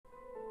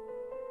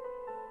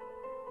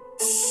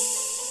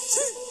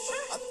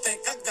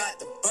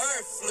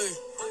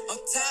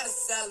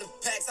selling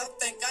packs. I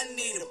think I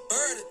need a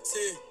bird or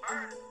two.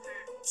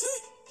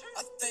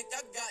 I think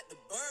I got the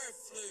bird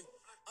flu.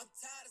 I'm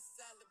tired of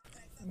selling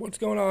packs. What's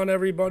going on,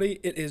 everybody?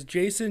 It is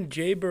Jason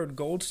J. Bird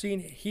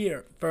Goldstein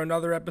here for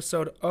another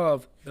episode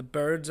of The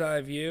Bird's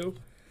Eye View.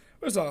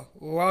 There's a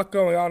lot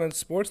going on in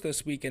sports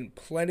this week and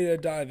plenty to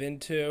dive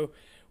into.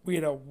 We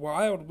had a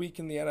wild week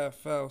in the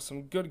NFL,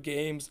 some good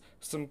games,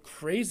 some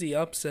crazy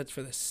upsets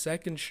for the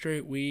second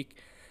straight week.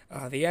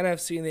 The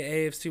NFC and the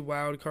AFC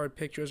wildcard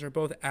pictures are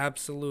both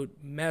absolute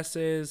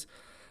messes.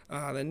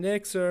 The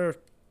Knicks are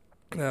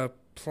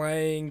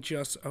playing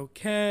just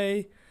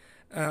okay.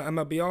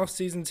 MLB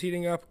offseason's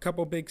heating up. A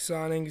couple big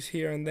signings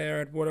here and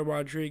there. Eduardo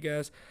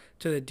Rodriguez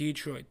to the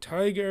Detroit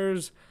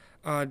Tigers.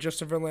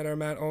 Justin Verlander and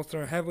Matt Olson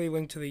are heavily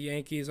linked to the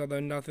Yankees, although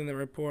nothing to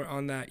report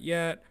on that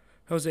yet.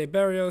 Jose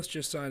Berrios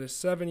just signed a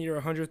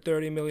 7-year,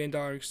 $130 million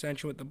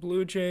extension with the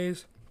Blue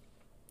Jays.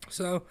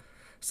 So,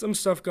 some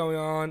stuff going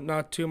on.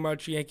 Not too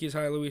much. Yankees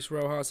hire Luis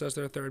Rojas as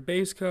their third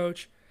base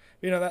coach.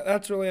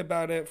 That's really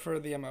about it for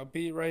the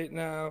MLB right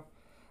now.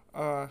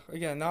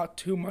 Again, not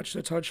too much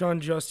to touch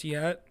on just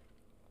yet.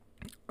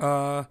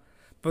 But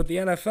the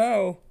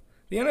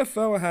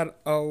NFL had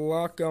a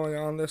lot going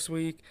on this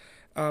week.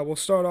 We'll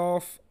start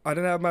off. I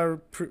didn't have my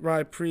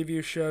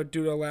preview show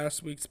due to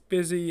last week's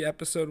busy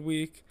episode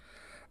week.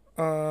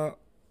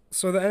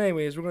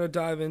 Anyways, we're going to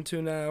dive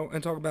into now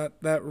and talk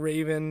about that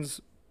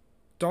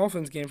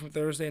Ravens-Dolphins game from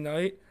Thursday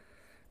night.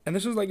 And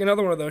this was like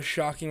another one of those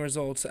shocking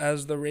results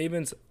as the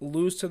Ravens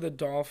lose to the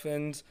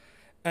Dolphins.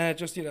 And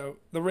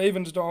the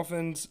Ravens,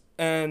 Dolphins,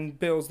 and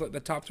Bills, like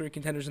the top three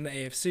contenders in the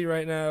AFC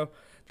right now.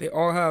 They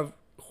all have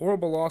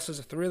horrible losses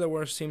of three of the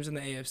worst teams in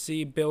the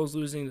AFC. Bills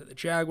losing to the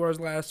Jaguars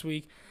last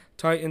week.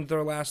 Titans,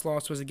 their last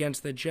loss was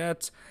against the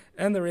Jets.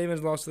 And the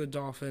Ravens lost to the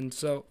Dolphins.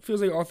 So it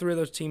feels like all three of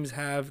those teams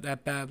have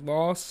that bad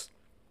loss.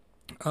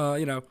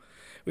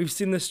 We've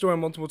seen this story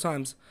multiple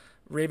times.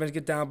 Ravens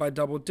get down by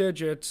double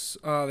digits.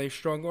 They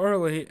struggle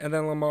early. And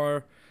then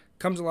Lamar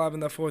comes alive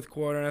in the fourth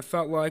quarter. And it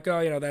felt like,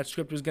 that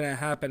script was going to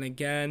happen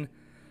again.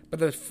 But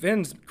the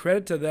Finns,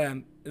 credit to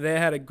them, they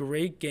had a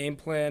great game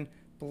plan.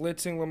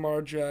 Blitzing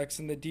Lamar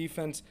Jackson. The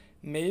defense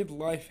made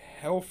life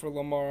hell for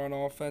Lamar on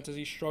offense as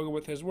he struggled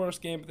with his worst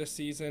game of the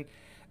season.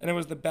 And it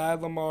was the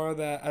bad Lamar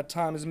that at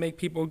times make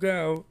people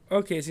go,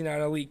 okay, is he not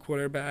an elite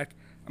quarterback?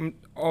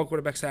 All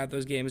quarterbacks have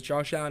those games.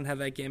 Josh Allen had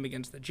that game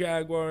against the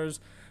Jaguars.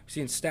 We've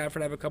seen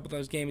Stafford have a couple of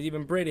those games.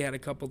 Even Brady had a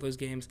couple of those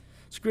games.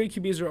 So great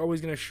QBs are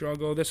always going to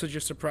struggle. This was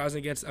just surprising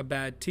against a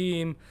bad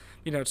team.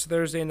 It's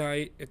Thursday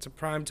night. It's a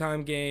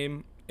primetime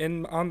game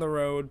on the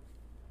road.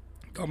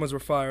 Dolphins were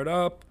fired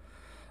up.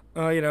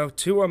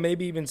 Tua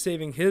maybe even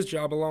saving his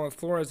job along with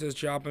Flores'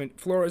 job.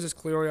 Flores is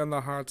clearly on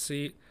the hot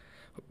seat.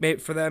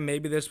 For them,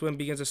 maybe this win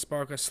begins to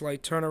spark a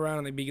slight turnaround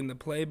and they begin to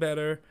play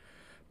better.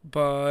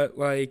 But,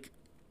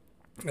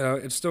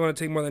 it's still going to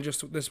take more than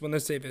just this win to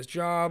save his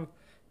job.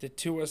 Did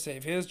Tua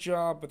save his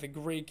job with a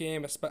great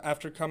game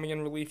after coming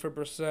in relief for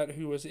Brissett,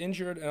 who was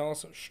injured and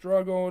also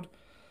struggled?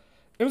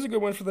 It was a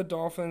good win for the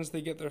Dolphins.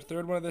 They get their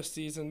third win of the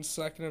season,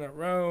 second in a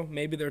row.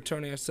 Maybe they're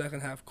turning a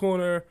second-half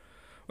corner.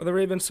 Or the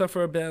Ravens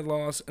suffer a bad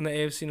loss, and the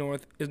AFC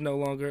North is no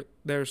longer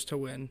theirs to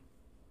win.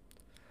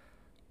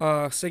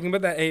 Speaking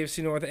about that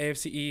AFC North,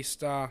 AFC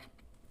East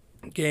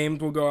games,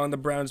 will go on the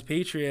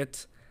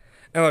Browns-Patriots.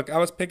 And look, I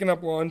was picking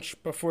up lunch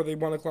before the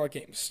 1 o'clock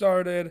game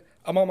started.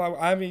 I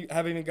haven't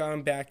even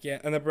gotten back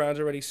yet, and the Browns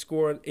already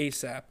scored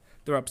ASAP.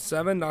 They're up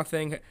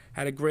 7-0,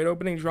 had a great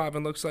opening drive,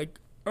 and looks like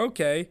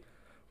the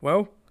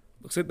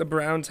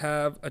Browns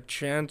have a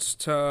chance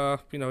to,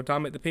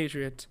 dominate the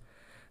Patriots.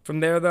 From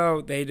there,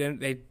 though,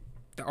 the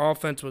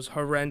offense was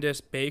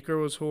horrendous. Baker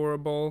was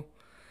horrible,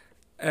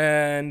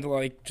 and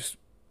just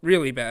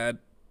really bad.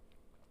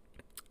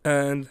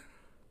 And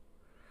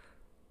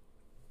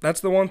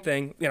that's the one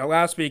thing.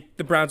 Last week,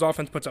 the Browns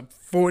offense puts up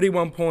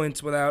 41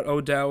 points without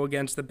Odell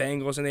against the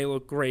Bengals, and they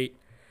look great.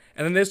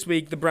 And then this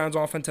week, the Browns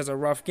offense has a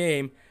rough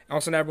game. All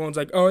of a sudden, everyone's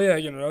like, oh, yeah,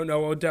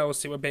 no Odell.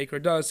 See what Baker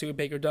does. And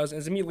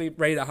is immediately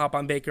ready to hop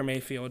on Baker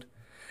Mayfield.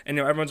 And,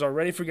 everyone's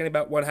already forgetting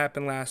about what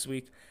happened last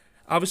week.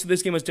 Obviously,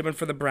 this game was different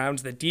for the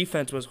Browns. The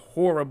defense was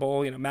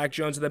horrible. Mac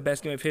Jones had the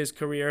best game of his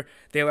career.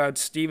 They allowed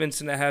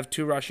Stevenson to have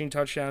 2 rushing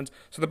touchdowns.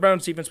 So the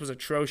Browns' defense was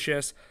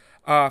atrocious.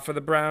 For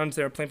the Browns,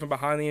 they were playing from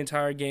behind the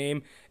entire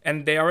game.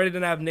 And they already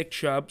didn't have Nick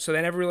Chubb, so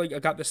they never really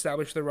got to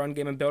establish the run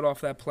game and build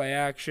off that play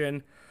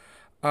action.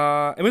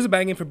 It was a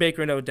bad game for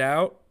Baker, no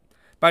doubt.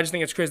 But I just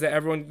think it's crazy that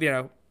everyone,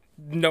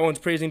 no one's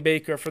praising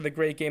Baker for the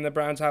great game the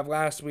Browns have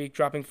last week,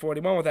 dropping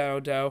 41 without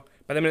Odell.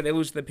 By the minute they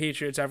lose to the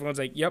Patriots, everyone's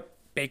like, yep,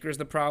 Baker's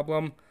the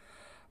problem.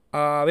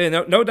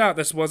 No doubt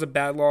this was a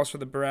bad loss for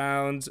the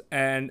Browns,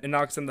 and it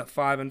knocks them to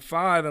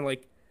 5-5, and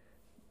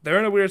they're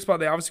in a weird spot.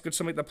 They obviously could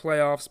still make the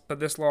playoffs, but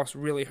this loss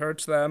really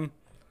hurts them.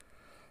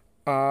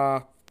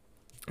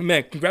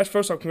 Congrats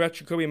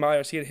Jacoby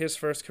Myers. He had his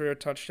first career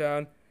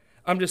touchdown.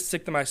 I'm just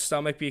sick to my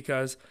stomach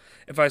because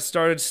if I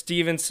started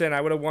Stevenson,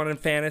 I would have won in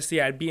fantasy.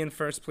 I'd be in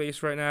first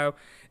place right now.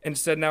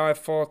 Instead, now I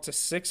fall to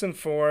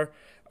 6-4.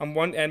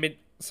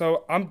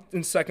 So I'm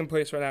in second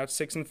place right now. It's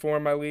 6-4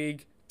 in my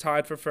league,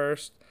 tied for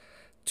first.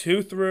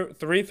 3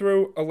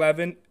 through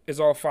 11 is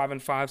all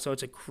 5-5, so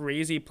it's a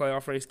crazy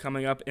playoff race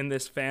coming up in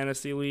this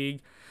fantasy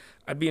league.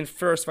 I'd be in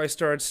first if I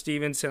started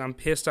Stevenson. I'm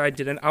pissed I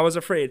didn't. I was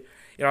afraid.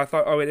 I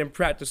thought, oh, he didn't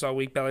practice all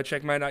week.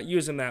 Belichick might not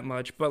use him that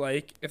much. But,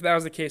 if that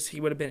was the case,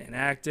 he would have been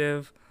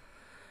inactive.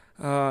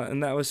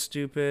 And that was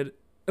stupid.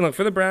 And look,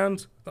 for the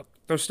Browns, look,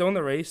 they're still in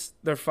the race.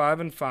 They're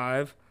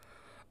 5-5.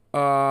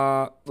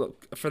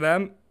 Look, for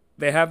them,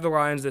 they have the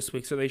Lions this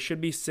week, so they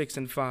should be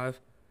 6-5.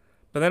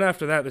 But then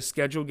after that, the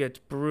schedule gets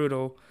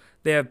brutal.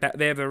 They have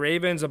the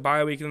Ravens, a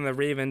bye week, and then the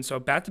Ravens. So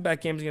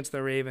back-to-back games against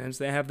the Ravens.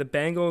 They have the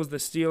Bengals, the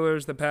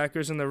Steelers, the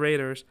Packers, and the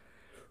Raiders.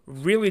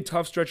 Really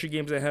tough stretch of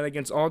games ahead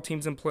against all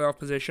teams in playoff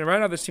position. Right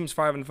now, this team's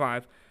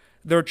 5-5.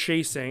 They're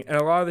chasing, and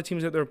a lot of the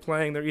teams that they're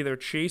playing, they're either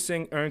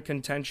chasing or in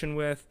contention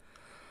with.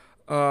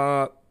 It's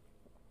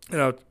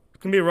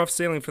gonna be a rough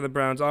sailing for the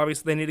Browns.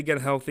 Obviously, they need to get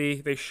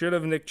healthy. They should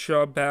have Nick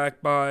Chubb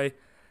back by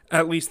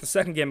at least the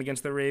second game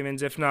against the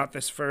Ravens, if not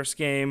this first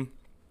game.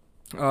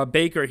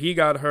 Baker, he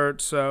got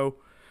hurt, so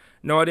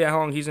no idea how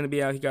long he's going to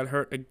be out. He got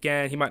hurt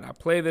again. He might not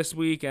play this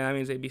week, and that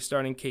means they'd be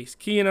starting Case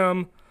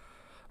Keenum.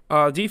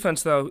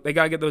 Defense, though, they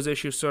got to get those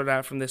issues sorted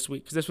out from this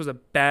week because this was a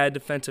bad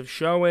defensive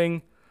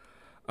showing.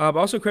 But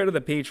also credit to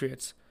the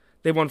Patriots.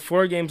 They won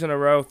 4 games in a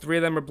row. 3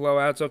 of them are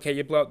blowouts. Okay,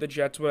 you blow out the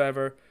Jets,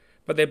 whatever.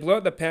 But they blew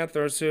out the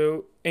Panthers,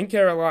 who, in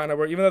Carolina,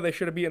 where even though they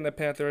should have beaten the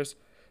Panthers,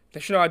 they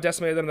should not have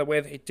decimated them the way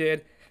they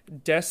did.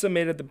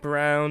 Decimated the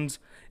Browns.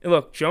 And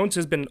look, Jones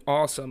has been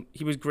awesome.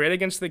 He was great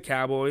against the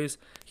Cowboys.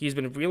 He's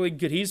been really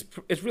good.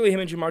 It's really him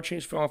and Jamar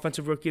Chase for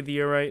Offensive Rookie of the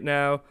Year right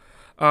now.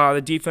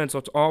 The defense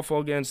looked awful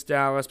against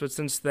Dallas, but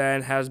since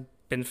then has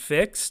been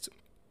fixed.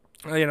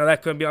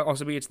 That could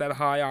also be it's that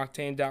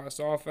high-octane Dallas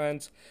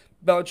offense.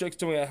 Belichick's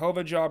doing a hell of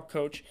a job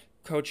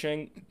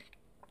coaching.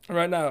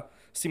 Right now,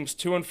 seems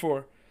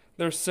 2-4.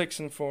 They're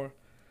 6-4.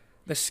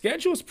 The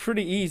schedule's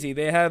pretty easy.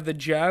 They have the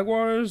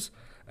Jaguars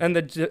and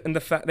they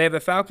have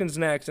the Falcons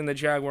next and the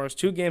Jaguars.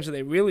 2 games that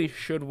they really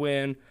should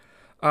win.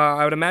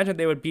 I would imagine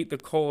they would beat the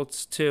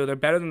Colts too. They're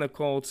better than the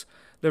Colts.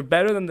 They're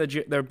better than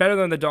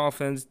the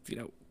Dolphins.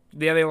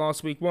 They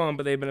lost week 1,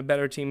 but they've been a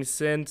better team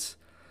since.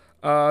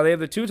 They have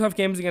the 2 tough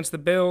games against the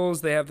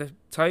Bills. They have the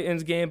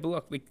Titans game. But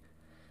look,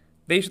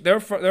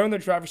 they're in the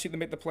driver's seat to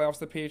make the playoffs.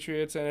 The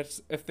Patriots, and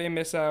if they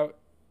miss out,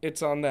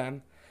 it's on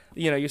them.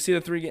 You see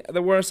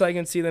the worst I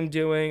can see them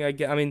doing.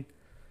 I mean,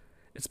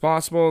 it's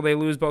possible they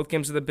lose both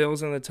games to the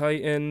Bills and the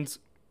Titans,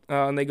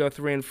 and they go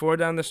 3-4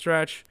 down the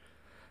stretch.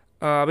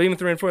 But even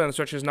 3-4 down the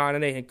stretch is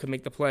 9-8 and could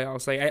make the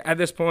playoffs. At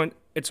this point,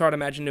 it's hard to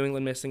imagine New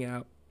England missing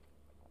out.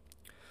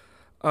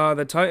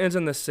 The Titans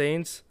and the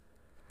Saints.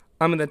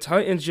 The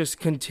Titans just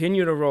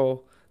continue to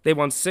roll. They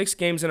won 6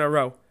 games in a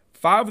row.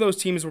 5 of those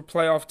teams were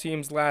playoff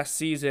teams last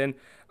season.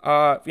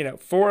 4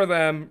 of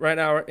them right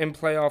now are in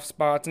playoff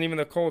spots, and even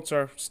the Colts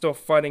are still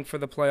fighting for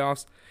the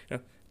playoffs.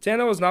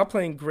 Tannehill is not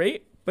playing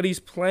great, but he's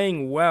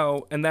playing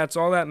well, and that's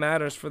all that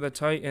matters for the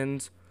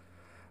Titans.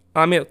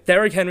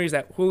 Derrick Henry's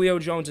out, Julio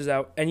Jones is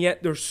out, and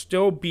yet they're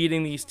still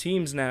beating these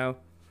teams now.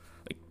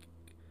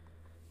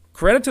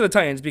 Credit to the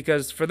Titans,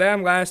 because for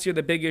them last year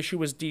the big issue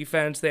was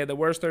defense. They had the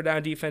worst third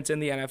down defense in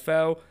the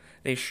NFL.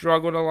 They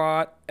struggled a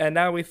lot, and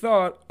now we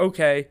thought,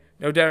 okay,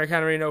 no Derrick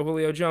Henry, no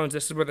Julio Jones.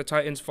 This is where the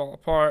Titans fall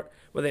apart,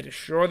 where they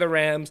destroy the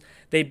Rams.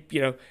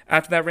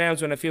 After that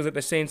Rams when it feels like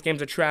the Saints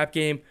game's a trap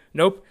game,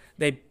 nope,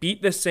 they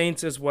beat the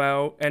Saints as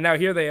well, and now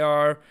here they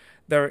are.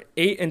 They're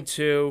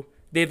 8-2.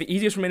 They have the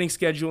easiest remaining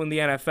schedule in the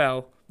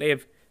NFL. They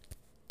have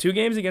 2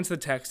 games against the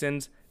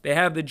Texans. They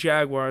have the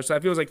Jaguars, so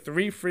it feels like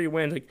 3 free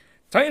wins.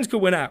 Titans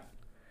could win out.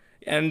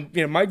 And,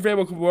 Mike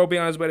Vrabel could well be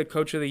on his way to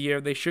Coach of the Year.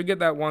 They should get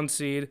that 1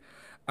 seed.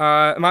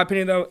 In my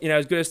opinion, though,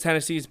 as good as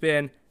Tennessee's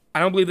been, I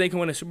don't believe they can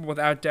win a Super Bowl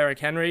without Derrick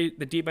Henry.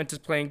 The defense is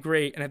playing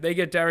great, and if they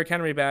get Derrick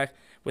Henry back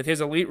with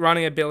his elite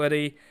running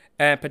ability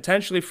and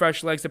potentially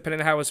fresh legs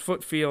depending on how his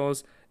foot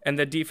feels, and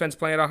the defense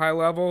playing at a high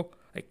level,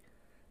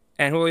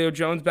 and Julio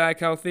Jones back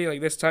healthy,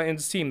 this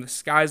Titans team, the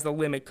sky's the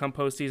limit come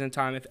postseason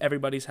time if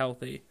everybody's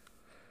healthy.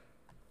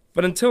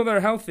 But until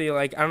they're healthy,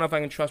 I don't know if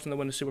I can trust them to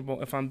win a Super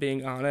Bowl if I'm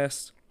being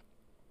honest.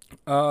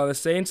 The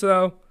Saints,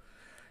 though,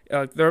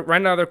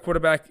 right now their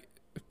quarterback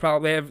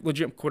they have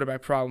legit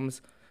quarterback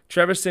problems.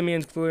 Trevor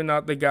Siemian's clearly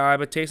not the guy,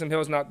 but Taysom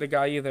Hill's not the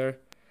guy either.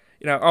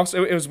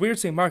 Also, it was weird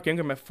seeing Mark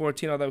Ingram at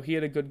 14, although he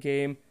had a good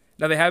game.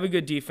 Now they have a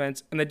good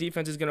defense, and the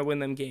defense is going to win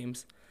them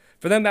games.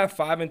 For them, that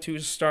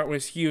 5-2 start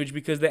was huge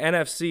because the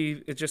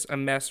NFC is just a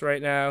mess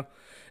right now.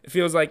 It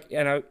feels like,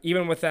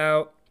 even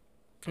without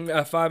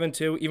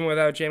 5-2, even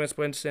without Jameis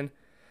Winston,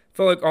 I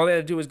feel like all they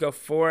had to do was go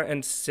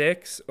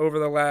 4-6 over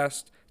the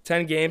last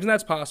 10 games, and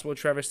that's possible with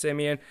Trevor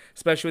Siemian,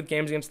 especially with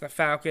games against the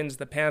Falcons,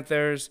 the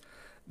Panthers,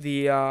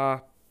 they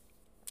have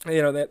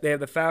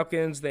the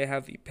Falcons, they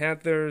have the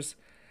Panthers,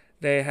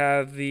 they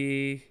have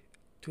the,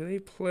 who do they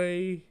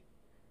play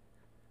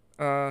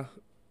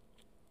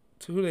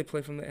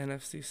from the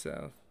NFC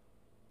South?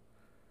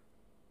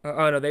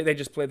 They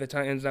just played the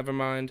Titans, never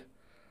mind.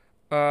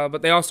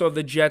 But they also have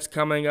the Jets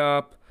coming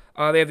up.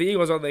 They have the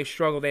Eagles, although they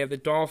struggle. They have the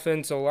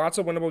Dolphins, so lots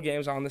of winnable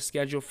games on the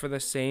schedule for the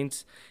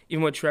Saints,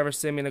 even with Trevor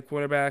Siemian, the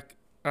quarterback.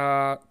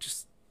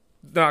 Just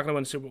they're not going to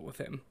win the Super Bowl with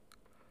him.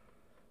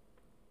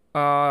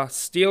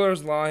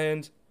 Steelers,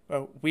 Lions.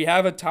 Oh, we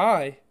have a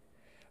tie.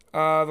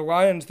 The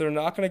Lions, they're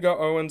not going to go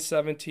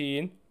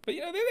 0-17, but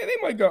they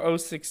might go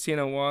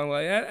 0-16-1.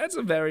 Like that's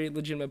a very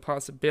legitimate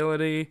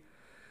possibility.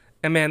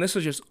 And man, this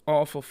was just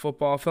awful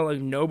football. I felt like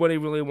nobody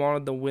really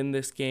wanted to win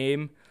this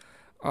game.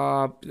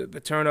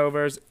 The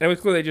turnovers, and it was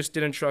clear they just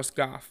didn't trust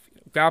Goff.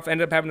 Goff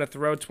ended up having to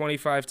throw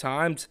 25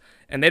 times,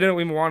 and they didn't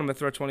even want him to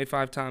throw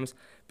 25 times.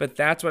 But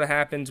that's what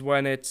happens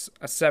when it's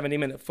a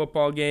 70-minute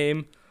football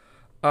game.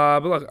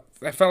 But look,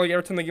 I felt like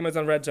every time the game was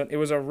on red zone, it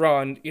was a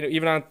run.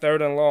 Even on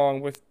 3rd and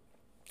long with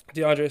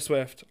DeAndre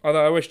Swift.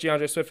 Although I wish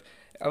DeAndre Swift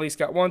at least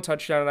got one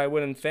touchdown and I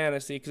win in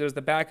fantasy because it was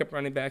the backup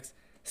running backs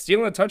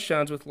stealing the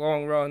touchdowns with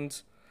long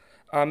runs.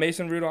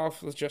 Mason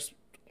Rudolph was just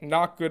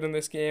not good in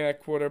this game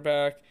at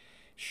quarterback.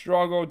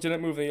 Struggled,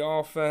 didn't move the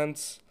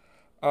offense.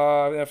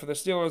 For the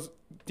Steelers,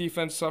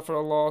 defense suffered a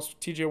loss.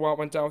 TJ Watt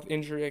went down with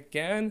injury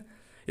again.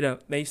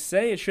 They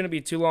say it shouldn't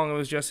be too long. It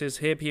was just his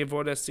hip. He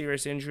avoided a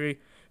serious injury.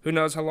 Who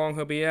knows how long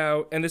he'll be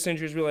out. And this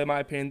injury is really, in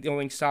my opinion, the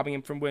only thing stopping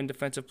him from winning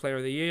Defensive Player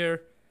of the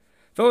Year.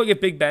 Felt like if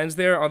Big Ben's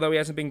there, although he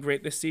hasn't been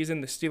great this season,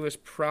 the Steelers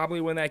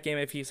probably win that game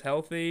if he's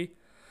healthy.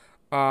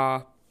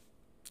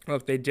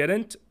 Look, they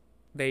didn't.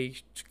 They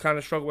kind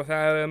of struggled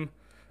without him.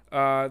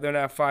 They're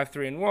now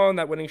 5-3-1.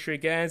 That winning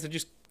streak ends. And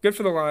just good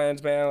for the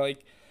Lions, man.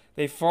 Like,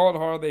 they fought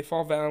hard. They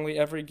fought valiantly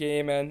every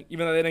game. And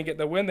even though they didn't get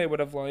the win they would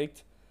have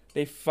liked,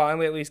 they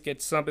finally at least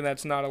get something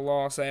that's not a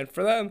loss. And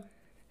for them,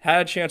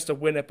 had a chance to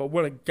win it, but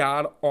what a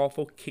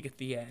god-awful kick at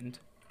the end.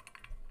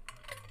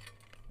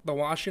 The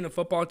Washington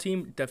football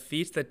team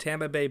defeats the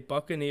Tampa Bay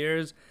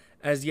Buccaneers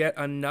as yet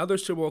another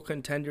Super Bowl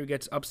contender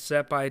gets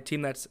upset by a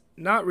team that's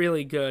not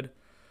really good.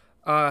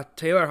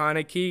 Taylor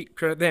Heineke,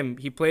 credit him.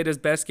 He played his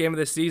best game of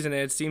the season,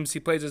 and it seems he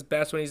plays his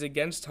best when he's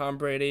against Tom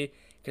Brady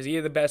because he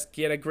had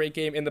a great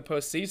game in the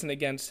postseason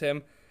against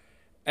him.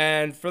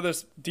 And for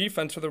this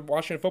defense, for the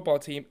Washington football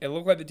team, it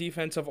looked like the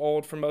defense of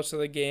old for most of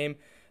the game,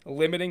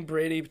 limiting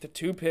Brady to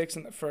 2 picks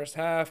in the first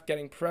half,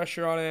 getting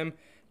pressure on him.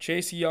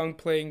 Chase Young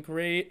playing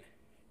great.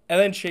 And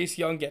then Chase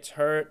Young gets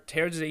hurt,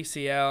 tears his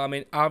ACL. I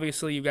mean,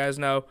 obviously, you guys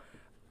know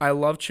I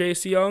love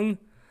Chase Young.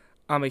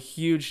 I'm a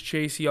huge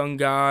Chase Young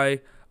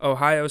guy.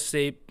 Ohio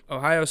Stater.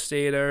 Even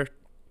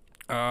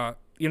though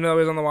he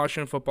was on the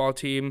Washington football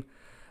team,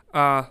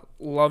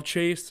 love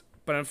Chase.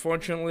 But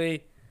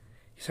unfortunately,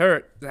 he's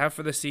hurt half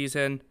of the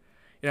season.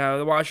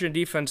 The Washington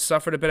defense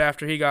suffered a bit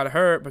after he got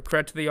hurt, but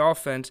credit to the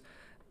offense.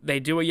 They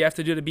do what you have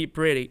to do to beat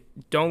Brady.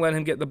 Don't let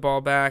him get the ball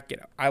back.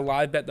 I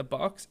live bet the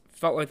Bucs.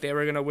 Felt like they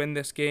were going to win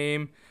this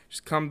game,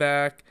 just come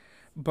back.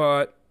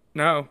 But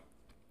no.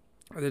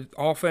 The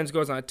offense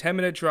goes on a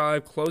 10-minute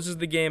drive, closes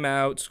the game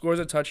out, scores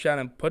a touchdown,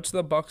 and puts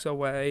the Bucs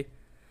away.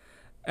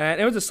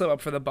 And it was a slip-up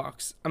for the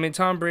Bucs. I mean,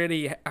 Tom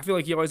Brady, I feel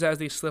like he always has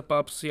these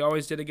slip-ups. He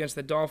always did against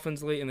the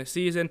Dolphins late in the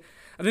season.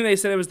 I think they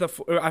said it was I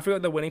forget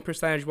what the winning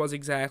percentage was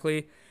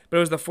exactly, but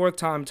it was the 4th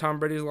time Tom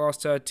Brady's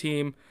lost to a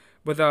team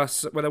with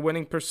a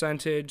winning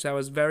percentage that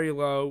was very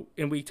low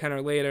in Week 10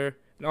 or later.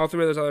 And all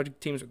 3 of those other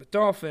teams were the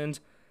Dolphins.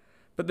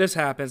 But this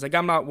happens. Like,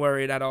 I'm not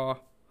worried at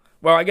all.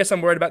 Well, I guess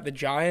I'm worried about the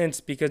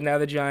Giants because now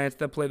the Giants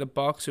that play the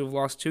Bucs, who've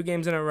lost 2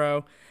 games in a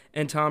row,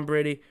 and Tom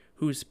Brady,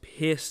 who's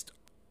pissed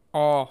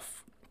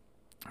off.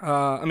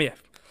 Not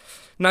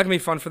gonna be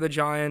fun for the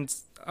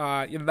Giants.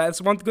 That's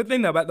one good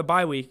thing though about the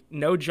bye week.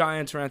 No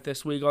Giants rant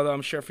this week, although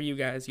I'm sure for you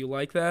guys you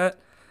like that.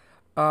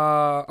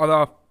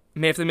 Although I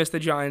may have to miss the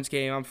Giants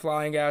game. I'm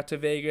flying out to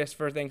Vegas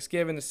for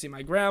Thanksgiving to see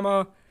my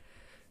grandma,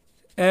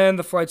 and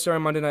the flight's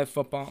starting Monday Night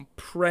Football. I'm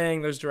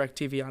praying there's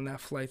DirecTV on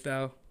that flight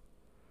though.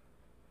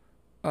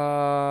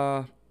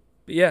 But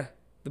yeah,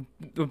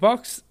 the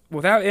Bucs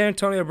without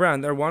Antonio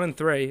Brown, they're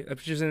 1-3,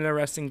 which is an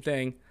interesting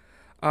thing.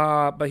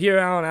 But here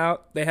on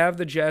out, they have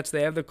the Jets,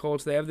 they have the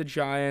Colts, they have the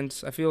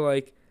Giants. I feel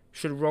like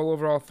should roll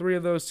over all 3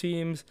 of those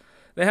teams.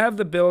 They have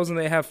the Bills and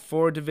they have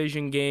 4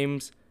 division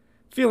games.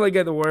 Feel like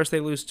at the worst they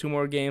lose 2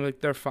 more games,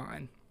 like they're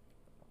fine.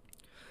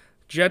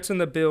 Jets and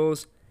the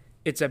Bills.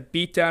 It's a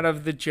beatdown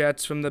of the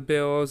Jets from the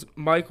Bills.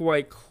 Mike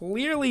White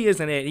clearly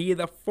isn't it. He had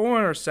the 4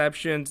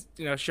 interceptions.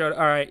 Showed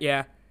all right,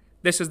 yeah.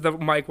 This is the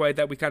Mike White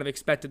that we kind of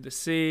expected to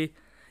see.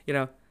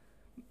 The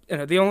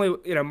only,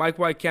 Mike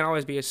White can't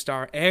always be a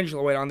star.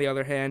 Angela White, on the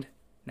other hand,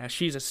 now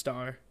she's a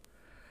star.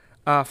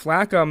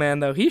 Flacco, man,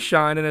 though, he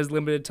shined in his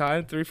limited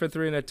time, 3 for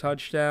 3 and a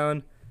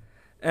touchdown.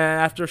 And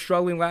after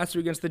struggling last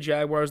week against the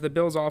Jaguars, the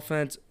Bills'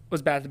 offense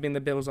was back to being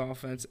the Bills'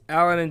 offense.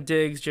 Allen and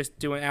Diggs just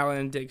doing Allen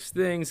and Diggs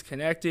things,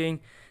 connecting.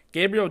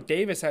 Gabriel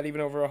Davis had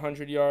even over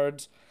 100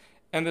 yards.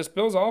 And this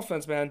Bills'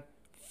 offense, man,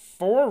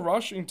 4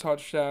 rushing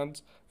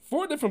touchdowns.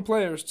 4 different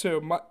players,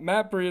 too.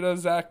 Matt Breida,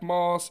 Zach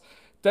Moss,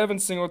 Devin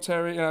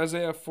Singletary, and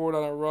Isaiah Ford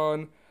on a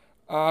run.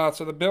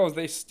 So the Bills,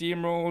 they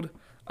steamrolled.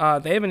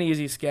 They have an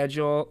easy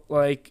schedule.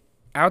 Like,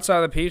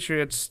 outside of the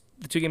Patriots,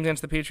 the 2 games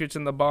against the Patriots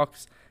and the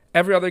Bucs,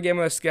 every other game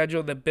on the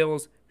schedule, the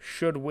Bills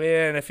should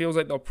win. It feels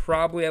like they'll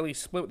probably at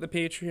least split with the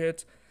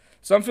Patriots.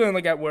 So I'm feeling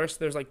like at worst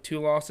there's like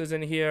 2 losses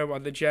in here, while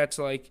the Jets,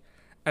 like,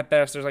 at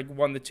best there's like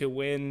 1 to 2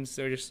 wins.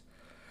 They're just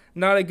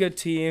Not a good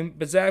team,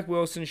 but Zach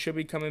Wilson should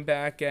be coming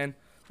back, and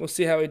we'll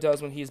see how he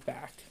does when he's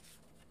back.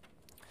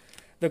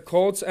 The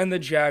Colts and the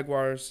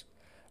Jaguars.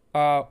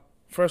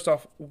 First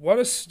off, what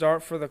a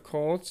start for the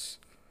Colts.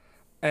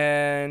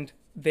 And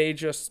they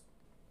just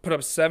put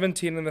up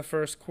 17 in the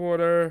first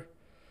quarter.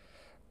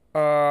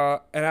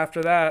 And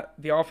after that,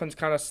 the offense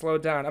kind of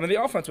slowed down. I mean,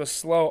 the offense was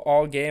slow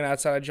all game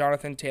outside of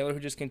Jonathan Taylor, who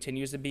just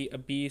continues to be a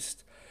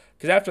beast.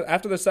 Because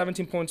after the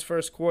 17 points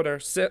first quarter,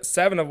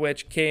 7 of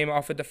which came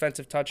off a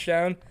defensive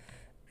touchdown,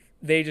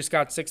 they just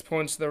got 6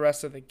 points the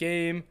rest of the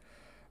game.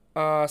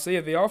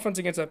 The offense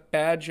against a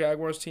bad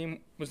Jaguars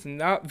team was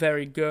not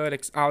very good,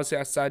 obviously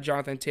outside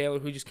Jonathan Taylor,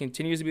 who just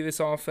continues to be this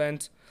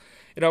offense.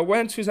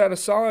 Wentz, who's had a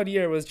solid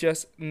year, was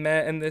just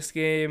meh in this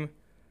game.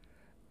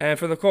 And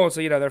for the Colts,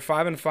 they're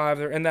 5-5.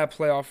 They're in that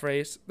playoff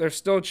race. They're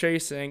still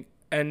chasing,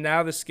 and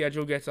now the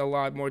schedule gets a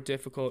lot more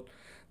difficult.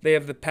 They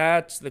have the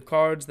Pats, the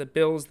Cards, the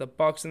Bills, the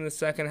Bucks in the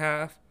second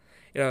half.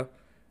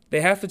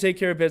 They have to take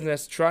care of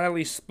business, try to at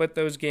least split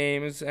those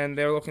games, and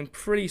they're looking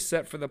pretty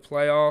set for the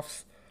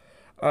playoffs.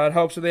 It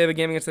helps that they have a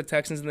game against the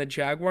Texans and the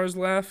Jaguars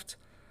left.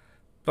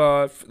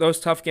 But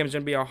those tough games are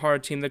going to be a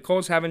hard team. The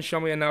Colts haven't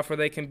shown me enough where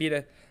they can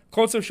beat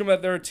Colts have shown me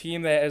that they're a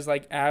team that is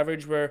like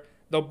average, where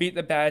they'll beat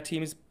the bad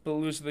teams but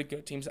lose to the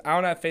good teams. I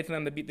don't have faith in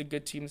them to beat the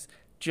good teams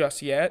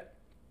just yet.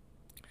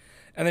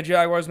 And the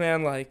Jaguars,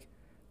 man,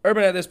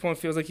 Urban at this point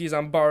feels like he's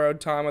on borrowed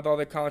time with all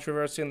the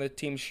controversy and the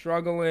team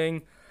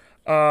struggling.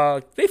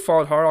 They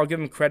fought hard. I'll give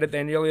them credit.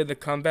 They nearly had the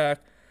comeback.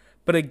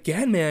 But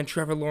again, man,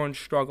 Trevor Lawrence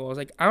struggles.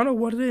 I don't know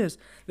what it is.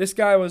 This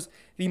guy was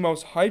the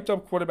most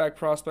hyped-up quarterback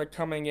prospect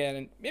coming in,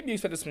 and maybe you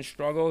expected some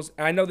struggles.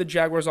 And I know the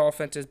Jaguars'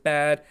 offense is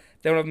bad.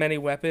 They don't have many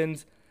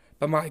weapons.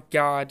 But my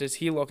God, does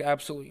he look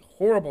absolutely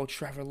horrible,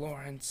 Trevor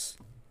Lawrence.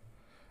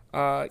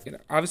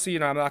 Obviously,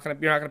 you're not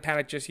gonna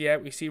panic just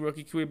yet. We see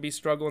rookie QB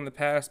struggle in the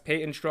past.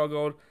 Peyton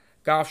struggled.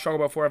 Goff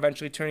struggled before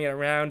eventually turning it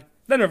around.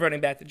 Then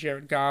reverting back to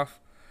Jared Goff.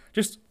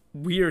 Just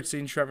weird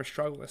seeing Trevor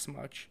struggle this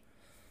much.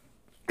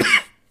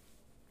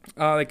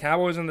 The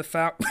Cowboys and the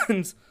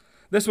Falcons.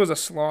 This was a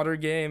slaughter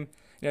game.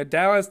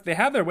 Dallas, they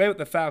had their way with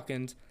the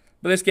Falcons,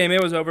 but this game,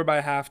 it was over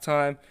by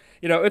halftime.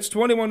 It's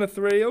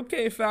 21-3.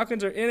 Okay,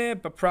 Falcons are in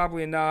it, but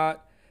probably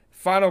not.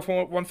 Final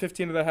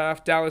 1:15 of the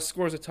half, Dallas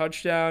scores a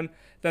touchdown.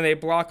 Then they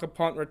block a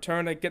punt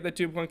return and get the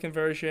 2-point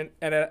conversion,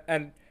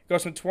 and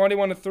goes from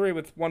 21-3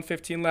 with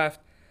 1:15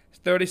 left,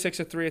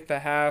 36-3 at the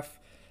half.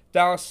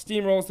 Dallas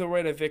steamrolls their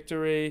way to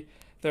victory.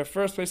 They're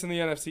first place in the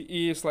NFC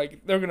East.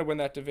 They're going to win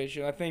that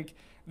division. I think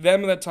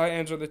them and the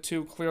Titans are the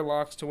two clear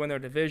locks to win their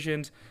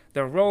divisions.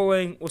 They're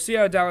rolling. We'll see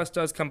how Dallas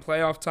does come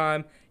playoff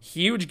time.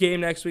 Huge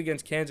game next week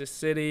against Kansas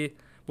City.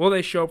 Will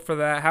they show up for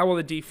that? How will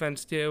the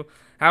defense do?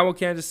 How will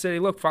Kansas City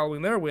look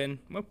following their win?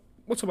 We'll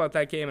talk about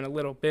that game in a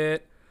little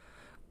bit.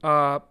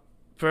 For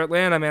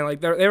Atlanta, man,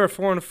 they were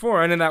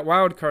 4-4 and in that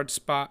wild card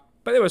spot,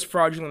 but it was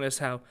fraudulent as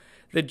hell.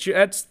 The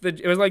Jets,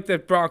 it was like the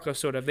Broncos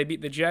sort of. They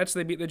beat the Jets,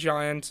 they beat the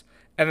Giants,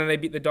 and then they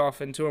beat the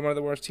Dolphins, who are one of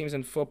the worst teams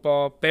in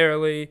football,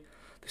 barely.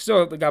 They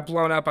still got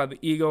blown out by the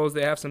Eagles.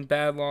 They have some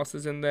bad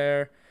losses in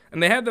there.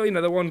 And they had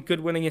the one good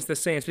win against the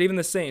Saints. But even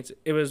the Saints,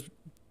 it was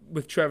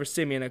with Trevor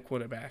Siemian at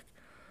quarterback.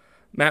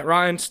 Matt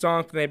Ryan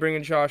stunk, and they bring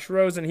in Josh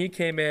Rosen. He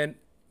came in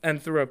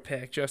and threw a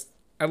pick. Just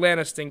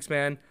Atlanta stinks,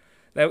 man.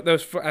 That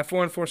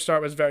 4-4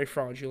 start was very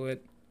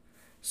fraudulent.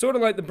 Sort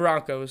of like the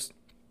Broncos.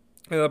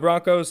 The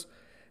Broncos,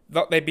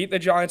 they beat the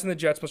Giants and the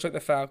Jets, much like the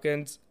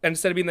Falcons. And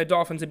instead of beating the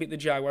Dolphins, they beat the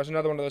Jaguars,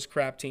 another one of those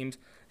crap teams.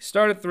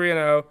 Started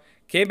 3-0,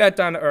 came back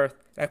down to earth.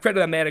 I credit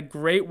them. They had a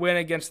great win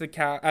against the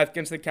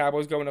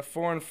Cowboys, going to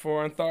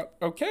 4-4, and thought,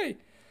 okay,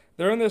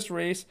 they're in this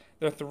race.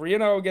 They're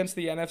 3-0 against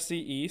the NFC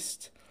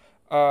East.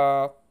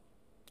 So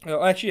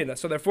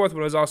their fourth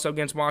one was also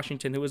against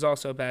Washington, who was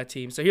also a bad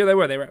team. So here they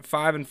were. They were at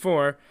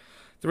 5-4,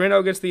 3-0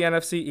 against the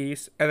NFC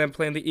East, and then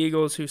playing the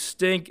Eagles, who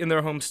stink in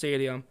their home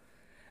stadium.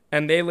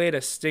 And they laid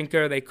a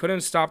stinker. They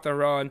couldn't stop the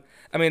run.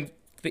 I mean,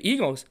 the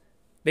Eagles,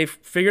 they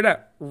figured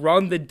out,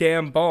 run the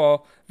damn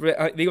ball.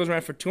 The Eagles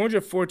ran for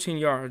 214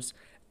 yards.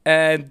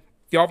 And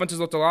the offense has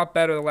looked a lot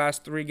better the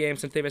last 3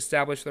 games since they've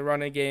established the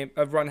running game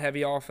of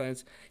run-heavy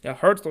offense.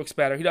 Hurts looks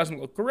better. He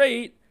doesn't look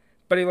great,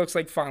 but he looks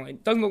like fine.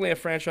 Doesn't look like a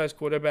franchise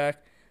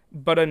quarterback,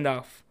 but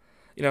enough.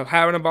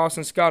 Howard and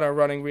Boston Scott are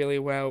running really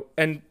well.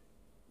 And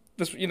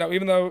this,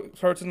 even though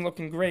Hurts isn't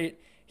looking great,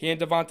 he and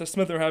Devonta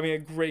Smith are having a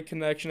great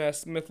connection as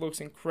Smith looks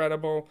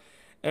incredible.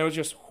 And it was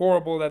just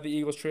horrible that the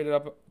Eagles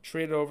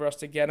traded over us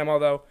to get him,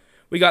 although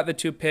we got the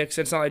 2 picks.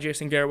 It's not like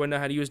Jason Garrett would know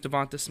how to use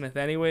Devonta Smith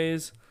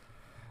anyways.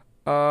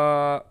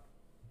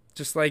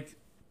 Just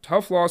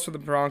tough loss for the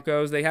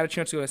Broncos. They had a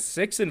chance to go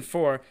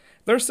 6-4.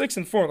 They're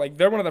 6-4.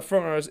 They're one of the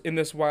front runners in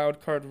this wild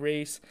card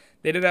race.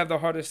 They did have the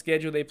hardest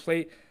schedule. They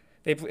play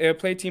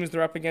teams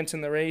they're up against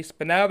in the race,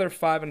 but now they're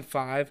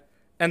 5-5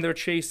 and they're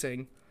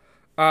chasing.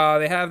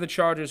 They have the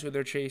Chargers, who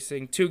they're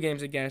chasing 2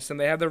 games against them.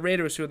 They have the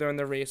Raiders, who they're in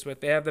the race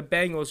with. They have the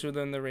Bengals, who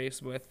they're in the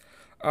race with.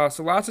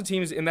 So lots of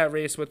teams in that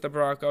race with the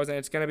Broncos, and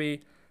it's going to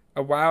be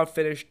a wild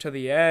finish to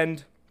the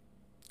end.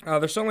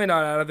 They're certainly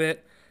not out of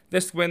it.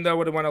 This win, though,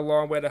 would have went a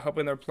long way to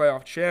helping their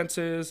playoff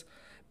chances.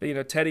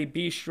 But Teddy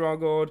B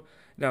struggled.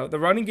 The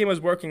running game was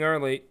working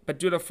early, but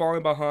due to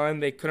falling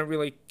behind, they couldn't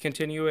really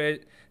continue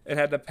it and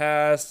had to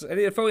pass. And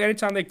it felt like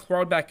anytime they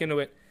crawled back into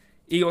it,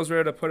 Eagles were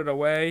able to put it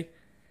away.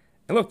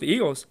 And look, the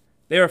Eagles,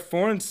 they are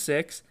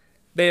 4-6.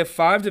 They have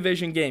 5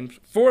 division games,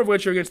 4 of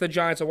which are against the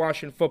Giants, a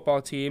Washington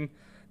football team.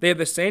 They have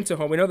the Saints at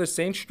home. We know the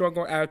Saints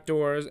struggle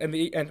outdoors, and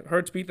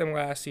Hurts beat them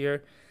last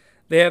year.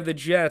 They have the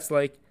Jets.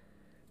 I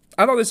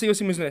thought this Eagles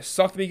team was going to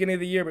suck the beginning of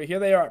the year, but here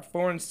they are at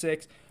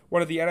 4-6,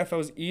 one of the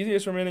NFL's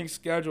easiest remaining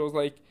schedules.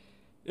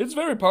 It's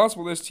very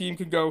possible this team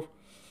could go,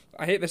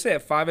 I hate to say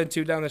it,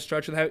 5-2 down the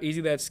stretch with how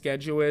easy that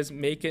schedule is,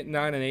 make it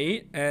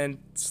 9-8, and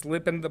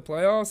slip into the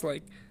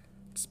playoffs.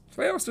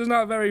 Playoffs is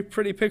not a very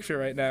pretty picture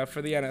right now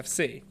for the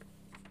NFC.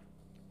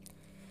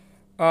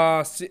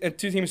 And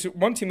two teams.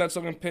 One team that's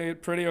looking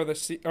pretty are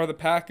the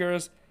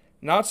Packers.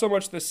 Not so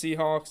much the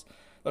Seahawks.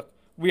 Look,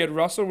 we had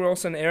Russell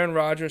Wilson, Aaron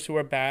Rodgers, who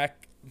are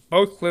back.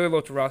 Both clearly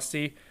looked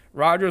rusty.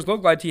 Rodgers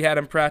looked like he had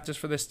in practice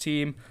for this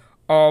team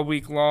all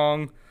week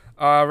long.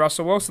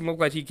 Russell Wilson looked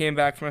like he came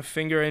back from a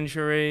finger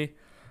injury.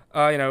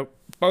 Both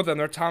of them,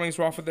 their timings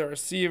were off with their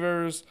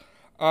receivers.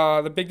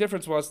 The big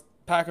difference was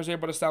Packers were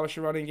able to establish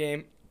a running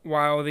game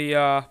while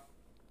the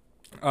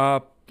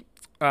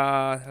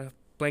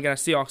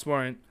Seahawks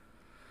weren't.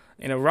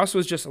 Russ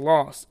was just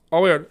lost.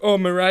 All we heard,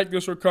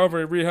 miraculous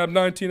recovery, rehab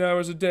 19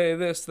 hours a day,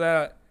 this,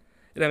 that.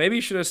 Maybe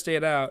he should have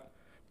stayed out.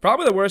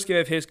 Probably the worst game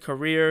of his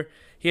career.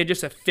 He had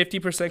just a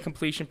 50%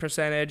 completion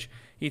percentage.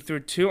 He threw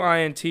 2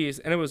 INTs,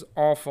 and it was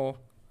awful.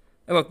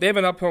 And look, they have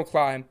an uphill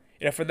climb.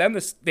 For them,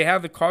 they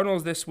have the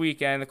Cardinals this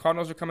weekend. The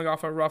Cardinals are coming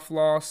off a rough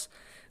loss.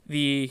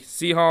 The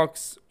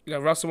Seahawks,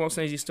 Russell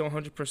Wilson, is he still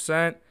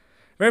 100%?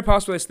 Very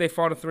possibly they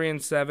fall to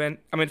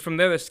 3-7. From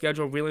there, the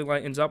schedule really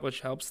lightens up,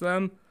 which helps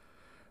them.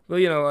 But,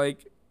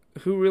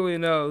 who really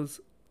knows?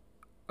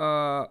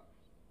 Who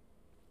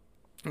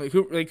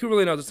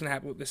really knows what's going to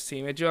happen with this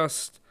team? It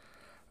just,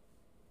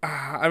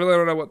 I really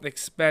don't know what to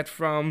expect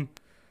from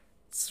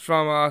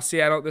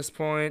Seattle at this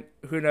point.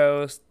 Who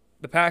knows?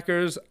 The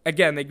Packers,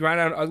 again, they grind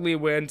out an ugly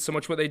win, so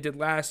much what they did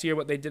last year,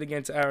 what they did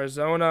against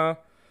Arizona.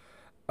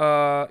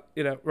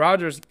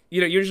 Rodgers,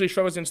 usually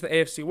struggles against the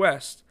AFC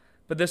West,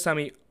 but this time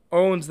he's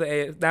owning the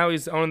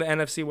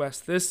NFC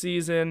West this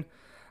season.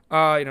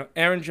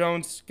 Aaron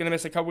Jones going to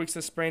miss a couple weeks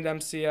of sprained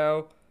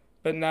MCL,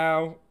 but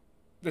now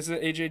this is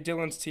A.J.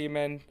 Dillon's team,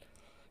 and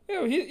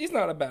he's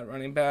not a bad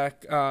running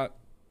back. Go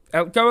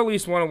at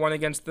least 1-1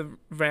 against the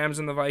Rams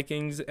and the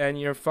Vikings, and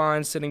you're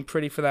fine sitting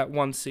pretty for that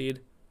 1 seed.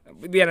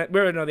 We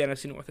already know the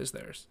NFC North is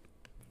theirs.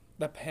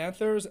 The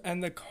Panthers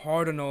and the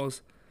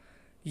Cardinals.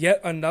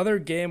 Yet another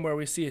game where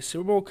we see a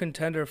Super Bowl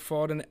contender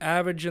fall to an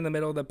average in the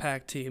middle of the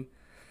pack team.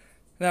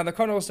 Now, the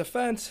Cardinals'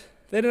 defense,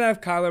 they didn't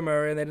have Kyler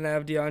Murray, and they didn't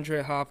have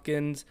DeAndre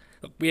Hopkins.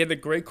 Look, we had the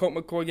great Colt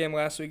McCoy game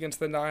last week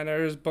against the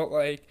Niners, but,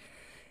 you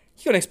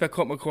couldn't expect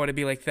Colt McCoy to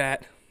be like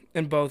that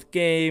in both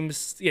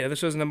games. Yeah,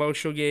 this was an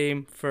emotional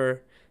game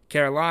for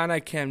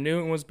Carolina. Cam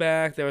Newton was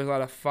back. There was a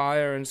lot of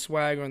fire and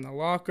swagger in the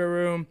locker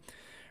room.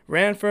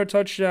 Ran for a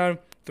touchdown,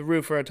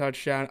 threw for a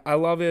touchdown. I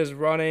love his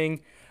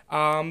running.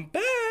 Back!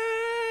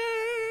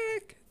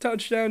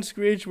 Touchdown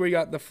screech where he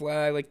got the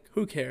flag.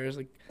 Who cares?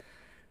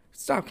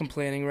 Stop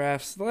complaining,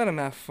 refs. Let him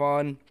have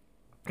fun.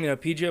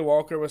 P.J.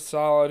 Walker was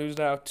solid, who's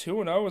now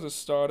 2-0 as a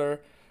starter.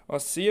 While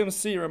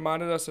CMC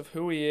reminded us of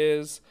who he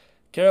is.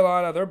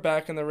 Carolina, they're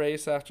back in the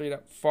race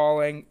after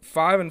falling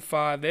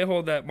 5-5. They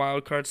hold that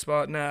wild card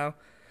spot now.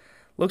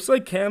 Looks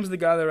like Cam's the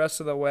guy the rest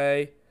of the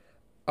way.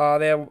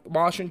 They have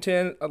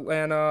Washington,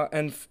 Atlanta,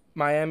 and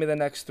Miami the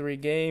next 3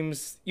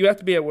 games. You have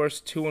to be at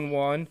worst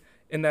 2-1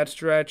 in that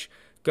stretch.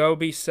 Go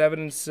be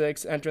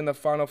 7-6, entering the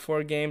final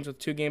 4 games with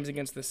 2 games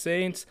against the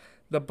Saints,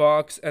 the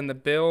Bucs, and the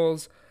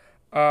Bills.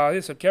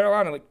 So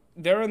Carolina,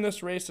 they're in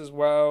this race as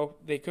well.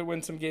 They could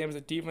win some games.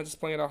 The defense is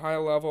playing at a high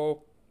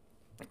level.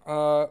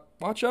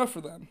 Watch out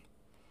for them.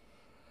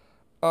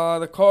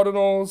 The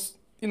Cardinals,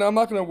 I'm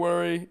not going to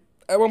worry.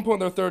 At one point,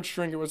 their third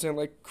stringer was in,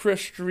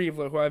 Chris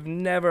Streveler, who I've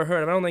never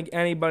heard of. I don't think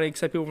anybody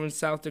except people from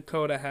South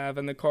Dakota have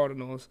in the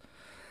Cardinals.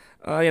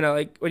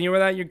 When you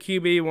were at your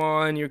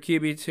QB1, your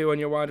QB2, and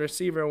your wide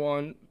receiver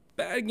 1,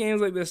 bad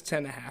games like this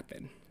tend to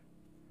happen.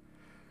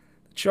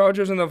 The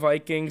Chargers and the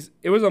Vikings,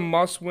 it was a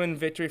must-win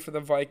victory for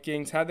the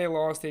Vikings. Had they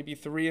lost, they'd be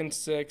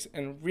 3-6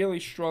 and really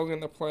struggling in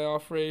the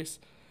playoff race.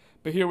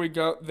 But here we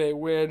go, they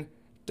win.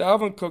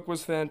 Dalvin Cook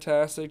was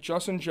fantastic.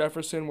 Justin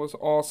Jefferson was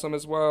awesome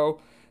as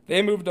well.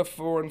 They moved to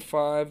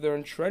 4-5. They're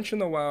entrenched in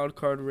the wild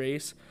card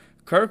race.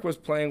 Kirk was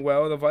playing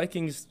well. The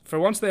Vikings, for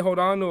once they hold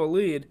on to a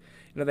lead.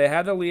 They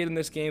had the lead in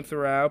this game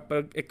throughout,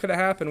 but it could have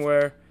happened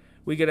where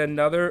we get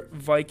another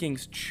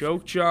Vikings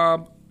choke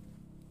job.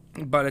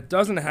 But it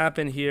doesn't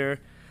happen here.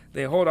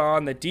 They hold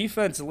on. The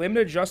defense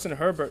limited Justin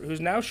Herbert,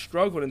 who's now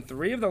struggled in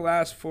 3 of the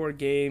last 4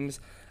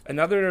 games.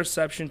 Another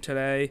interception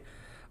today.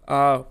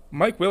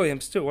 Mike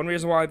Williams, too. One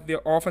reason why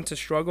the offense has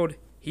struggled,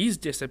 he's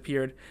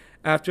disappeared.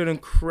 After an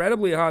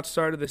incredibly hot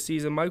start of the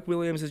season, Mike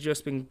Williams has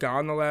just been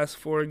gone the last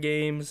 4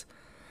 games.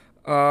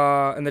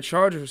 And the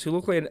Chargers, who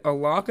look like a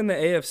lock in the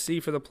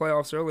AFC for the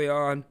playoffs early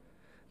on,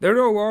 they're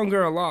no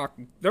longer a lock.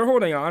 They're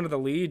holding on to the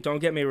lead, don't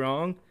get me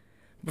wrong.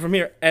 But from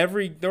here,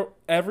 every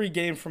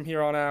game from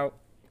here on out,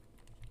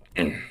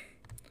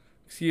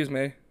 excuse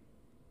me.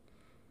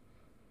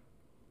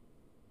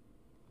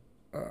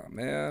 Oh,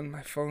 man,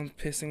 my phone's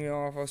pissing me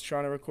off. I was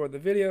trying to record the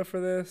video for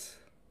this.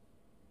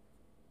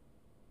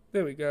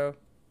 There we go.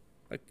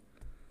 Like,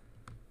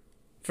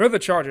 for the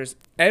Chargers,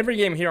 every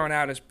game here on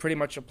out is pretty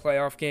much a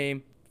playoff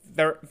game.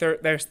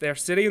 They're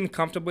sitting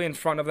comfortably in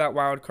front of that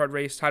wild card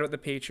race, tied with the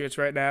Patriots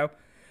right now.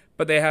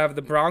 But they have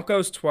the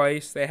Broncos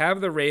twice. They have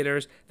the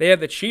Raiders. They have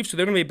the Chiefs, who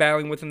they're going to be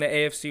battling within the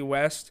AFC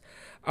West.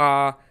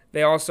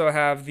 They also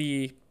have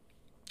the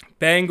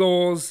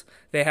Bengals.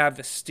 They have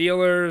the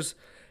Steelers.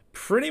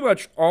 Pretty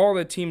much all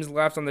the teams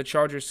left on the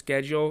Chargers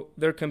schedule,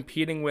 they're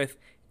competing with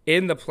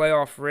in the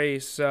playoff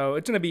race. So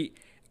it's going to be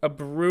a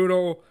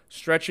brutal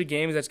stretch of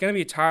games that's going to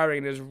be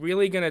tiring. It's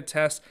really going to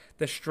test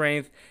the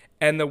strength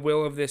and the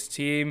will of this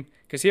team.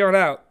 Because here on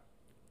out,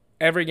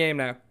 every game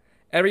is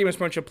pretty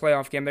much a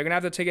playoff game. They're going to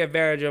have to take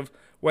advantage of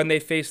when they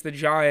face the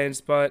Giants.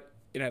 But,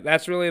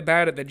 that's really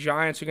about it. The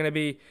Giants are going to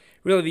be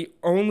really the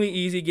only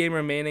easy game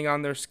remaining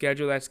on their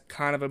schedule that's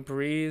kind of a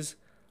breeze.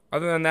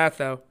 Other than that,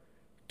 though,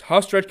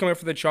 tough stretch coming up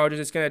for the Chargers.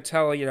 It's going to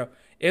tell,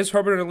 is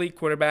Herbert an elite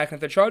quarterback? And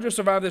if the Chargers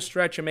survive this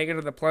stretch and make it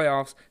to the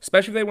playoffs,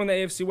 especially if they win the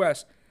AFC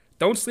West,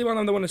 don't sleep on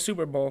them to win a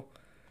Super Bowl.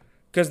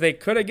 Because they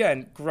could,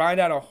 again, grind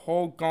out a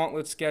whole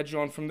gauntlet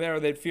schedule, and from there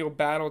they'd feel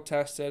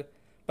battle-tested.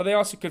 But they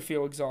also could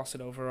feel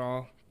exhausted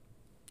overall.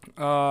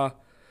 Like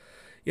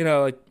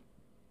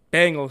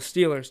Bengals,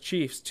 Steelers,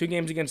 Chiefs, 2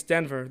 games against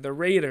Denver, the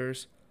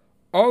Raiders.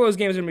 All those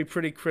games are going to be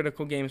pretty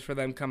critical games for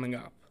them coming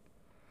up.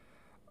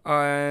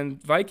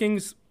 And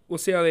Vikings, we'll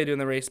see how they do in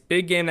the race.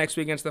 Big game next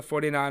week against the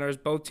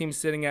 49ers. Both teams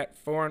sitting at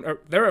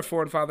they're at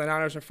 4-5. The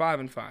Niners are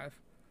 5-5.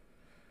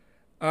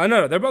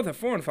 No, they're both at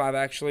 4-5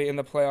 actually in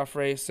the playoff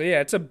race. So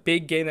yeah, it's a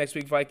big game next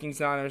week, Vikings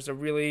Niners, to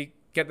really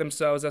get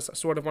themselves as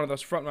sort of one of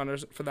those front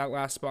runners for that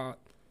last spot.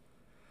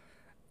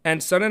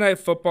 And Sunday Night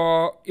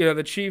Football,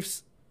 the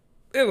Chiefs,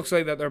 it looks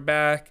like that they're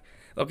back.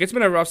 Look, it's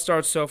been a rough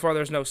start so far.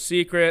 There's no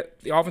secret.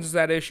 The offense has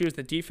had issues.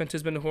 The defense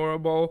has been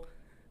horrible.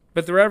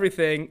 But through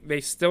everything,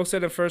 they still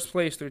sit in first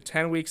place through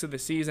 10 weeks of the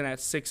season at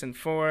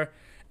 6-4.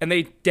 And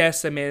they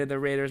decimated the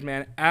Raiders,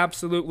 man.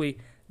 Absolutely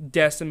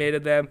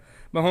decimated them.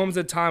 Mahomes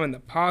had time in the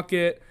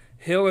pocket.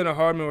 Hill and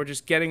Hardman were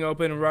just getting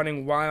open and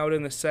running wild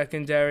in the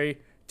secondary.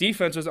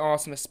 Defense was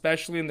awesome,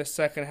 especially in the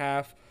second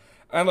half.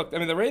 And look,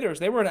 the Raiders,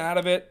 they weren't out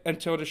of it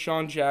until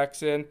Deshaun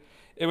Jackson.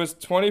 It was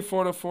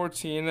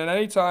 24-14, and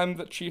anytime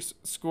the Chiefs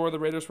scored, the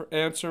Raiders were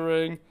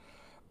answering.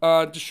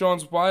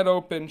 Deshaun's wide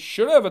open,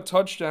 should have a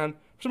touchdown.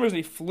 For some reason,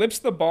 he flips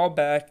the ball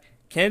back.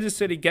 Kansas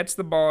City gets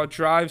the ball,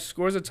 drives,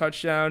 scores a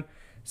touchdown.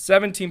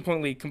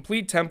 17-point lead,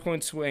 complete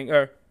 10-point swing.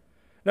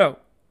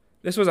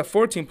 This was a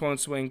 14-point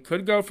swing.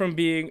 Could go from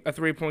being a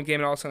 3-point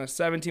game and all of a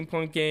sudden a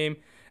 17-point game.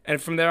 And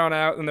from there on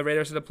out, when the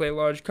Raiders had to play a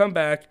large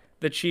comeback,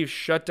 the Chiefs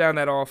shut down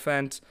that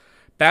offense.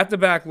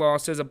 Back-to-back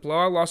losses, a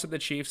blowout loss at the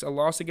Chiefs, a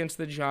loss against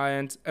the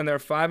Giants, and they're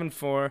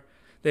 5-4.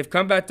 They've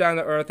come back down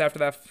to earth after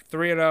that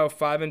 3-0,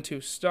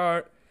 5-2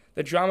 start.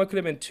 The drama could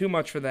have been too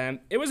much for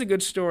them. It was a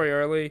good story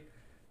early,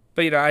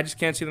 but I just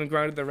can't see them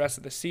grinding the rest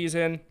of the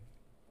season.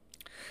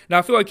 Now,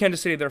 I feel like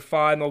Kansas City, they're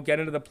fine. They'll get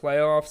into the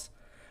playoffs.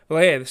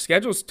 But hey, the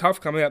schedule's tough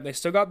coming up. They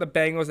still got the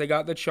Bengals, they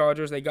got the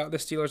Chargers, they got the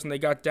Steelers, and they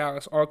got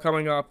Dallas all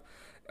coming up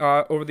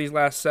over these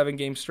last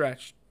 7-game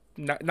stretch.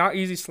 Not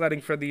easy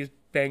sledding for these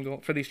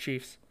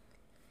Chiefs.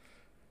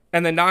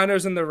 And the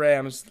Niners and the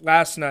Rams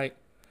last night.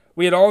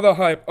 We had all the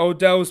hype.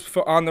 Odell's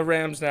on the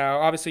Rams now.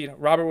 Obviously,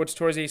 Robert Woods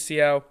tore his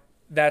ACL.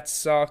 That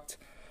sucked.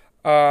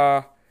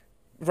 Von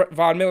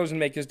Miller's going to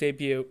make his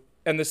debut.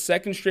 And the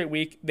second straight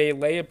week, they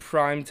lay an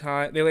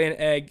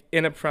egg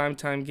in a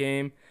primetime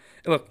game.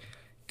 And look,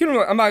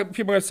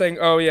 people are saying,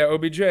 oh yeah,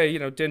 OBJ,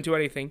 didn't do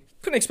anything.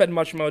 Couldn't expect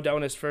much from Odell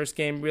in his first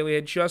game. Really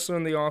had just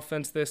learned the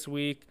offense this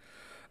week.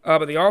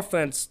 But the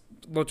offense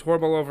looked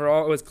horrible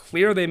overall. It was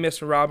clear they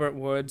missed Robert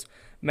Woods.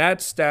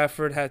 Matt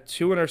Stafford had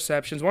 2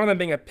 interceptions, one of them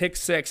being a pick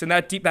six. And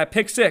that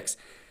pick six,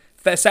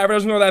 if Stafford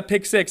doesn't know that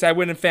pick six, I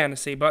win in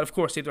fantasy. But of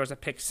course he throws a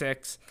pick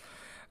six.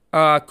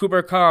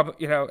 Cooper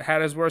Kupp,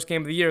 had his worst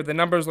game of the year. The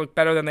numbers look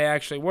better than they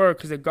actually were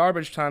because of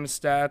garbage time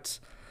stats.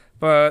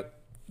 But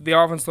the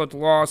offense looked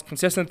lost.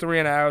 Consistent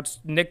 3-and-outs.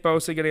 Nick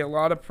Bosa getting a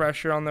lot of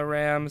pressure on the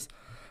Rams.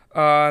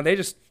 I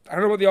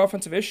don't know what the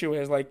offensive issue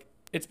is.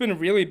 It's been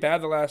really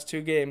bad the last 2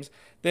 games.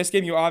 This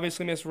game, you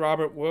obviously missed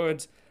Robert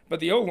Woods, but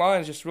the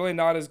O-line is just really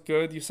not as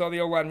good. You saw the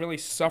O-line really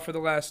suffer the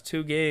last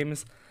 2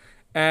 games,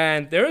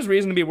 and there is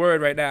reason to be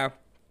worried right now.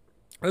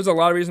 There's a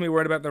lot of reason to be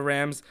worried about the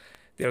Rams.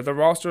 The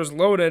roster is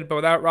loaded, but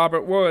without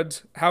Robert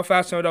Woods, how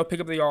fast can Odell pick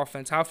up the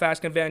offense? How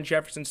fast can Van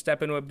Jefferson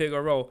step into a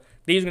bigger role?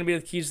 These are going to be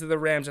the keys to the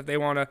Rams if they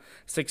want to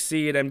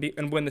succeed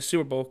and win the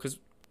Super Bowl, because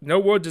no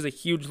Woods is a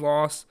huge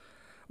loss.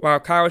 While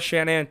Kyle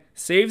Shanahan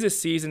saves his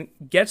season,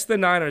 gets the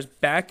Niners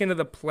back into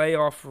the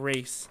playoff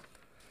race.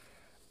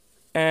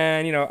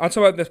 And, I'm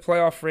talking about this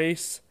playoff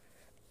race.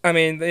 The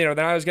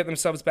Niners get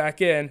themselves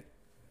back in.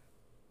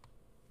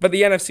 But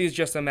the NFC is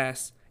just a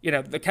mess.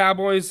 The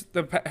Cowboys,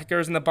 the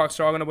Packers, and the Bucks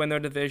are all going to win their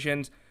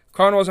divisions.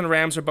 Cardinals and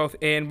Rams are both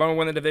in. One will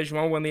win the division,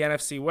 one will win the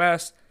NFC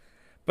West.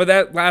 But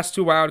that last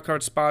two wild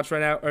card spots right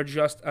now are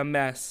just a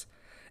mess.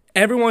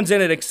 Everyone's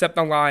in it except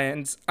the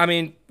Lions. I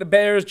mean, the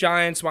Bears,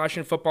 Giants,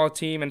 Washington football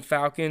team, and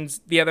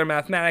Falcons, the other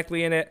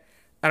mathematically in it.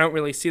 I don't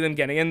really see them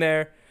getting in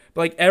there.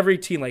 But like every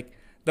team, like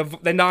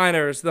the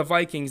Niners, the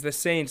Vikings, the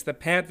Saints, the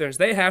Panthers,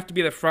 they have to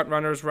be the front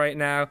runners right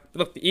now. But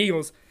look, the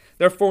Eagles,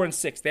 they're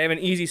 4-6. They have an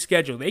easy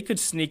schedule. They could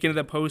sneak into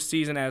the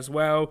postseason as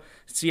well.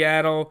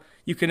 Seattle,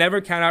 you can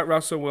never count out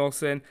Russell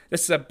Wilson.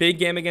 This is a big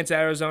game against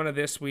Arizona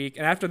this week.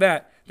 And after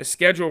that, the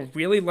schedule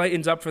really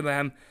lightens up for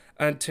them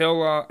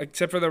until,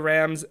 except for the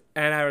Rams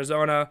and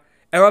Arizona.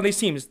 And a lot of these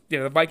teams,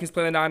 the Vikings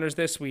play the Niners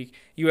this week.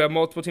 You have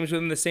multiple teams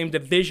within the same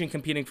division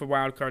competing for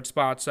wild card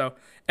spots. So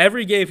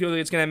every game feels like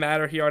it's going to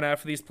matter here on out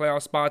for these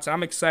playoff spots.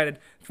 I'm excited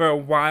for a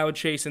wild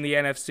chase in the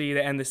NFC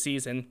to end the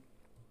season.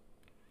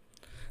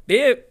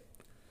 The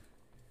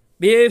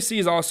AFC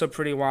is also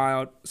pretty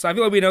wild. So I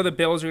feel like we know the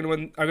Bills are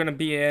going to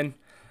be in.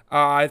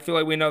 I feel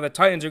like we know the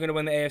Titans are going to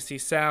win the AFC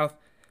South.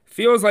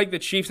 Feels like the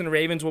Chiefs and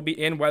Ravens will be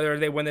in whether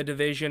they win the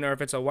division or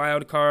if it's a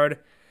wild card.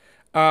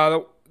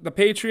 The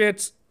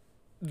Patriots,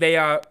 they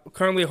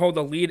currently hold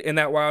the lead in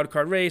that wild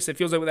card race. It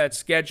feels like with that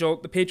schedule,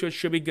 the Patriots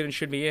should be good and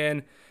should be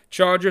in.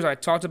 Chargers, I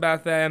talked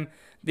about them.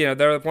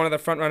 They're one of the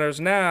front runners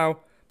now,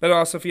 but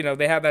also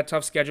they have that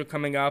tough schedule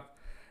coming up.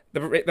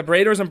 The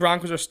Raiders and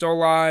Broncos are still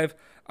alive.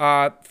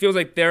 Feels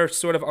like they're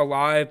sort of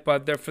alive,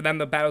 but for them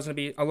the battle's going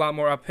to be a lot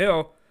more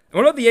uphill. And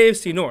what about the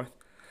AFC North?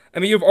 I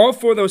mean, you have all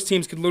four of those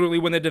teams could literally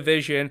win the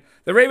division.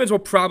 The Ravens will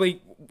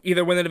probably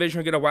either win the division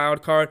or get a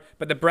wild card,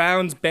 but the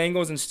Browns,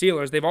 Bengals, and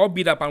Steelers, they've all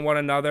beat up on one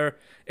another.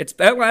 It's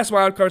that last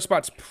wild card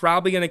spot's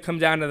probably going to come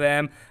down to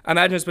them. I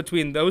imagine it's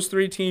between those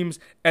three teams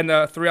and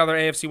the three other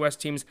AFC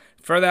West teams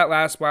for that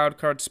last wild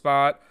card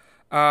spot.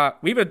 We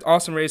have an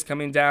awesome race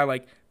coming down.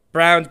 Like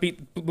Browns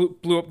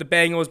blew up the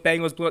Bengals,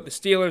 Bengals blew up the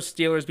Steelers,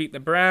 Steelers beat the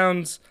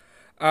Browns.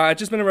 It's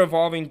just been a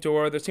revolving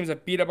door. Those teams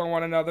that beat up on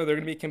one another, they're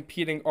going to be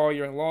competing all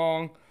year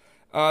long.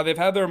 They've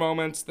had their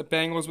moments. The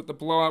Bengals with the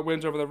blowout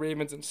wins over the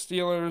Ravens and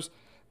Steelers.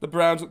 The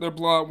Browns with their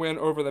blowout win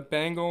over the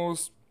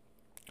Bengals.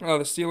 The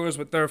Steelers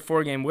with their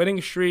 4-game winning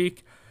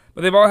streak.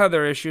 But they've all had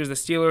their issues. The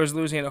Steelers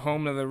losing at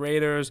home to the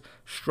Raiders,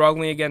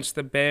 struggling against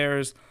the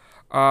Bears,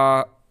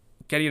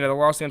 getting the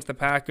loss against the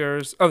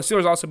Packers. The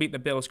Steelers also beat the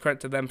Bills. Credit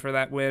to them for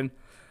that win.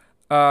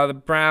 The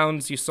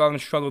Browns, you saw them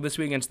struggle this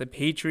week against the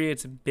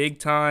Patriots big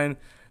time.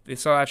 They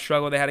saw that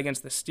struggle they had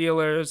against the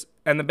Steelers.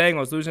 And the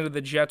Bengals, losing to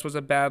the Jets was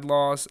a bad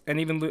loss. And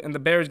the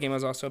Bears game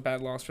was also a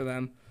bad loss for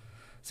them.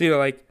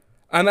 So, I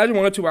imagine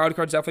one or two wild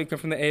cards definitely come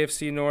from the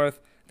AFC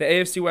North. The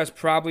AFC West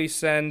probably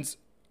sends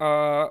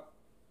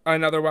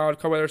another wild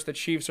card, whether it's the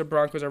Chiefs or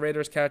Broncos or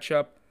Raiders catch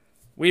up.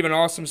 We have an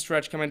awesome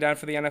stretch coming down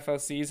for the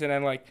NFL season.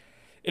 And,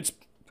 it's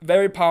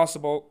very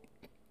possible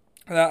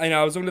that,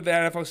 I was looking at the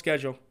NFL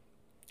schedule.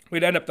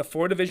 We'd end up the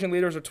 4 division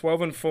leaders are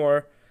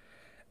 12-4.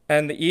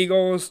 And the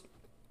Eagles,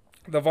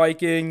 the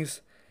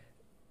Vikings,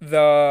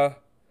 the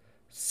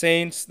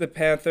Saints, the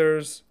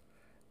Panthers,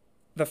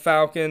 the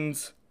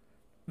Falcons,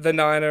 the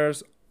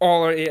Niners,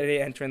 all are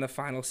entering the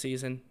final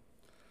season,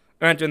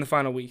 or entering the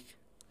final week.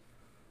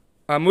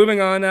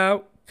 Moving on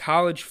now,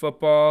 college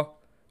football,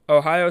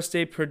 Ohio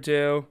State,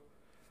 Purdue.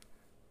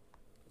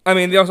 I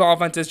mean, the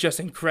offense is just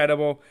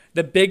incredible.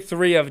 The big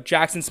three of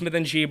Jackson Smith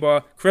and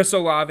Jigba, Chris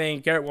Olave,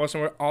 and Garrett Wilson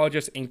were all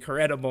just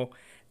incredible.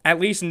 At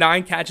least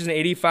 9 catches and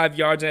 85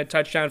 yards and a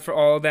touchdown for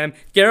all of them.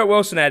 Garrett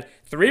Wilson had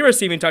 3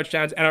 receiving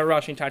touchdowns and a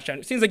rushing touchdown.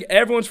 It seems like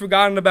everyone's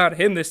forgotten about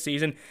him this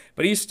season,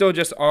 but he's still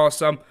just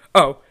awesome.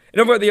 Oh,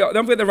 and don't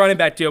forget the running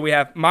back deal. We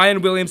have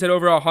Mayan Williams had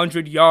over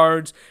 100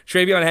 yards.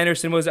 TreVeyon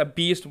Henderson was a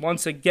beast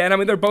once again. I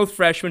mean, they're both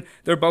freshmen.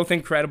 They're both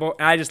incredible.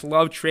 And I just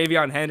love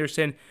TreVeyon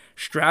Henderson.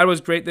 Stroud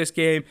was great this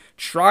game,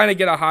 trying to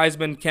get a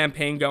Heisman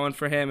campaign going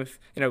for him. If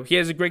he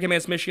has a great game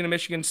against Michigan and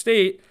Michigan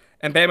State,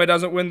 and Bama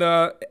doesn't win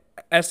the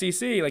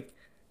SEC, it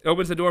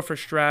opens the door for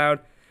Stroud.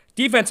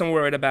 Defense I'm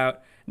worried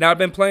about. Now, I've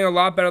been playing a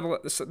lot better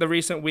the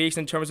recent weeks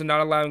in terms of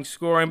not allowing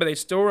scoring, but they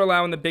still were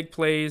allowing the big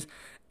plays,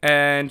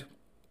 and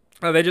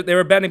they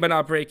were bending but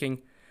not breaking.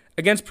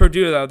 Against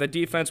Purdue, though, the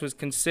defense was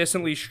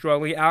consistently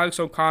struggling. Alex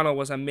O'Connell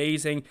was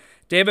amazing.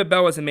 David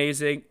Bell was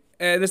amazing.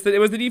 And it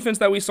was the defense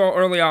that we saw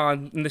early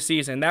on in the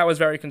season. That was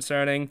very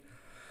concerning.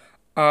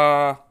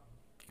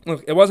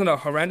 Look, it wasn't a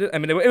horrendous. I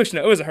mean, it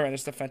was a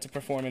horrendous defensive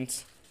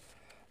performance.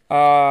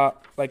 It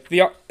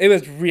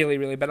was really,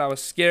 really bad. I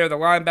was scared. The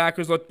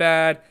linebackers looked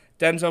bad.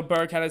 Denzel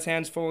Burke had his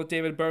hands full with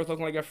David Burke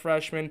looking like a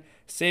freshman.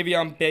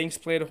 Savion Banks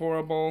played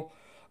horrible.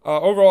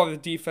 Overall, the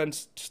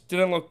defense just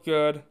didn't look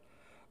good.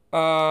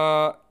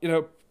 But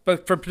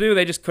for Purdue,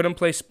 they just couldn't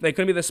play. They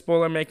couldn't be the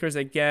spoiler makers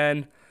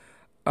again.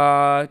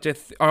 Our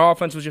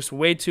offense was just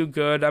way too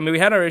good. I mean, we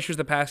had our issues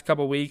the past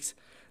couple weeks.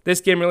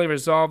 This game really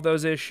resolved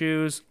those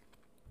issues.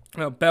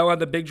 Bell had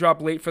the big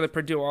drop late for the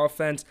Purdue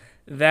offense.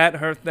 That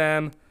hurt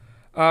them.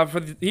 For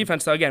the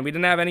defense, though, again, we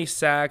didn't have any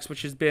sacks,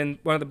 which has been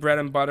one of the bread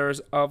and butters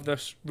of the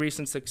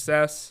recent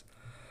success.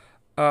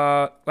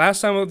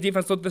 Last time the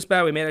defense looked this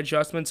bad, we made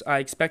adjustments. I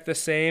expect the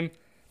same.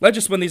 Let's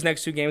just win these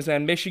next two games,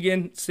 man.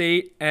 Michigan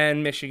State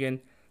and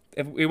Michigan.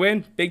 If we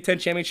win, Big Ten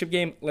championship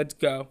game, let's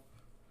go.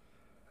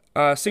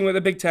 Sticking with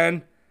the Big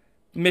Ten,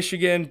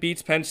 Michigan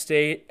beats Penn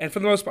State, and for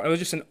the most part, it was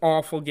just an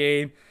awful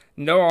game.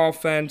 No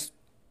offense,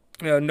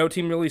 no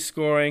team really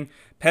scoring.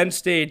 Penn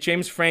State,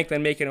 James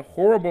Franklin making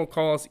horrible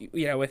calls,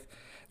 with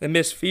the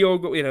missed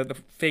field goal, the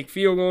fake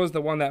field goals, the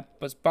one that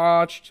was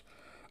botched.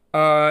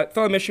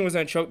 Thought Michigan was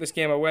going to choke this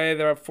game away.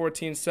 They're up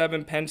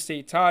 14-7. Penn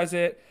State ties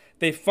it.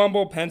 They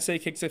fumble. Penn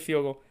State kicks a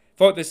field goal.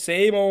 Thought the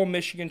same old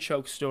Michigan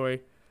choke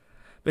story.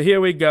 But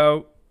here we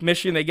go.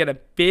 Michigan, they get a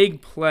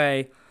big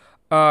play.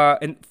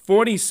 And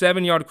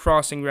 47-yard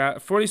crossing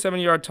route,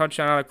 47-yard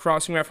touchdown on a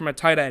crossing route from a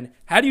tight end.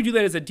 How do you do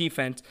that as a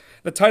defense?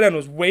 The tight end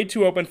was way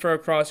too open for a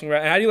crossing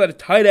route. And how do you let a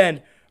tight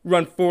end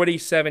run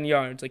 47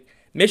 yards? Like,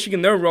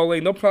 Michigan, they're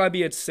rolling. They'll probably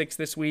be at 6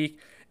 this week.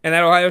 And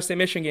that Ohio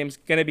State-Michigan game is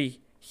going to be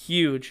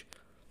huge.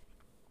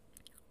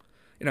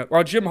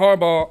 While Jim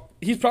Harbaugh,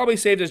 he's probably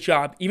saved his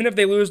job. Even if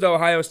they lose to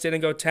Ohio State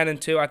and go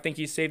 10-2, I think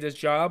he's saved his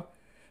job.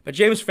 But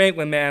James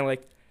Franklin, man,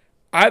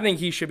 I think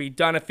he should be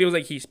done. It feels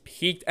like he's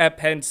peaked at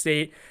Penn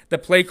State. The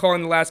play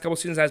calling the last couple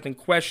seasons has been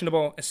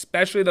questionable,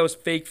 especially those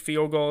fake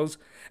field goals.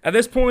 At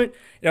this point,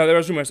 there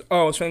was rumors, is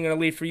Franklin going to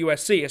leave for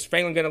USC? Is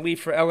Franklin going to leave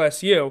for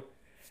LSU?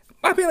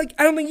 I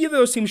don't think either of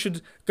those teams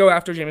should go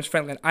after James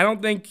Franklin. I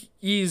don't think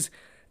he's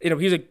a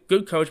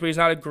good coach, but he's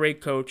not a great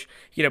coach.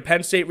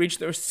 Penn State reached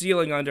their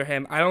ceiling under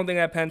him. I don't think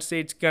that Penn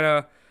State's going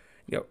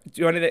to,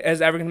 do anything,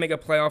 is ever going to make a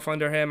playoff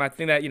under him. I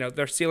think that,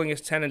 their ceiling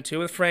is 10-2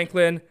 with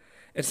Franklin.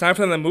 It's time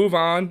for them to move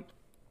on.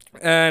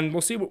 And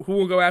we'll see who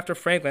will go after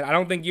Franklin. I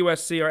don't think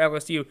USC or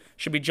LSU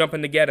should be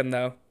jumping to get him,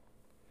 though.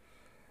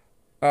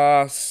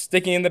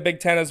 Sticking in the Big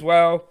Ten as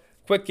well.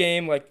 Quick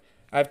game. I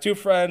have two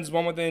friends.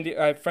 I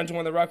have friends who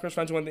went to Rutgers,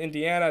 friends who went to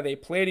Indiana. They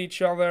played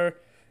each other.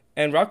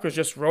 And Rutgers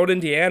just rode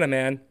Indiana,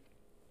 man.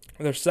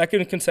 Their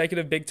second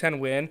consecutive Big Ten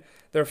win.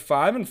 They're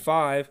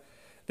 5-5.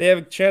 They have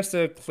a chance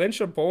to clinch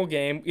a bowl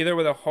game, either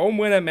with a home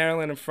win at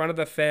Maryland in front of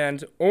the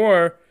fans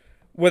or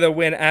with a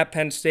win at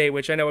Penn State,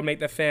 which I know would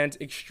make the fans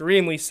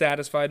extremely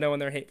satisfied knowing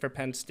their hate for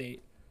Penn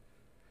State.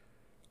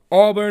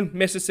 Auburn,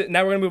 Mississippi.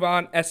 Now we're going to move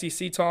on.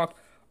 SEC talk.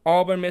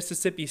 Auburn,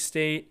 Mississippi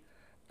State.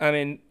 I'm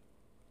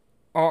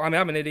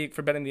an idiot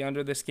for betting the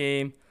under this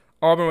game.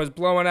 Auburn was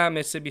blowing out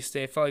Mississippi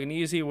State. Felt like an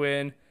easy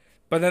win.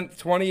 But then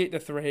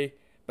 28-3.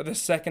 But the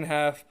second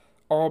half,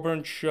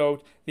 Auburn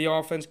choked. The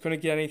offense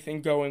couldn't get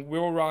anything going.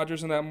 Will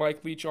Rogers and that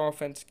Mike Leach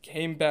offense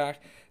came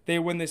back. They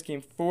win this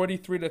game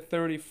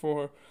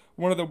 43-34.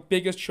 One of the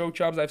biggest choke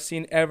jobs I've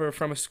seen ever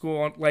from a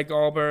school like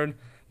Auburn.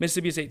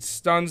 Mississippi State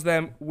stuns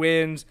them,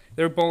 wins.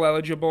 They're bowl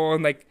eligible,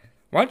 and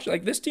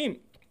this team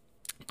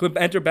could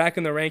enter back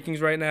in the rankings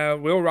right now.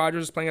 Will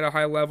Rogers is playing at a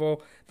high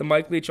level. The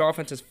Mike Leach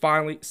offense is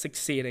finally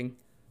succeeding.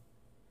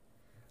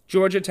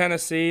 Georgia,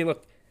 Tennessee.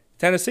 Look,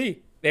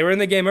 Tennessee, they were in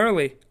the game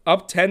early,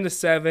 up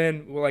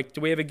 10-7.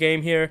 Do we have a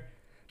game here?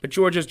 But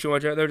Georgia's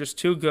Georgia. They're just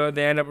too good.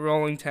 They end up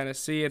rolling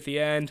Tennessee at the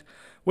end,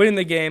 winning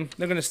the game.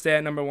 They're going to stay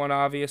at number 1,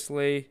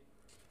 obviously.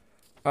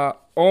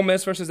 Ole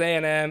Miss versus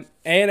A&M.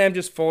 A&M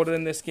just folded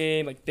in this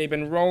game. They've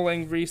been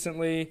rolling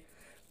recently,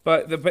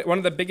 but one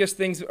of the biggest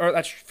things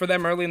for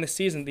them early in the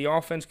season, the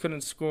offense couldn't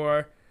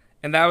score,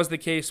 and that was the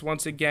case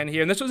once again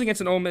here. And this was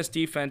against an Ole Miss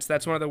defense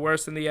that's one of the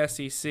worst in the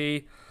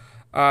SEC.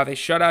 They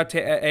shut out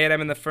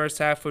A&M in the first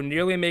half, who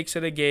nearly makes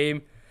it a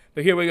game.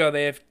 But here we go.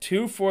 They have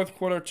 2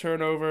 fourth-quarter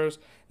turnovers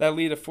that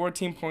lead to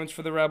 14 points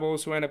for the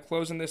Rebels, who end up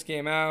closing this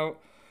game out.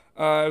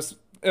 It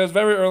was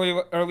very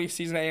early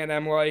season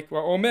A&M like.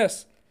 Well, Ole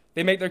Miss,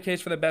 they make their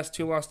case for the best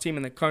 2-loss team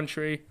in the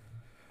country.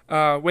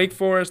 Wake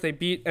Forest, they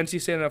beat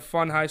NC State in a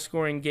fun,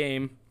 high-scoring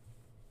game.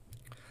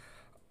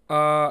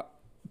 Baylor,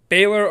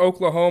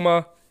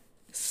 Oklahoma,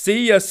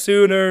 see ya,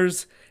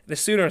 Sooners. The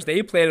Sooners,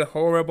 they played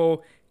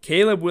horrible.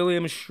 Caleb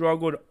Williams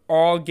struggled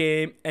all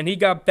game, and he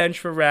got benched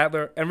for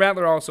Rattler, and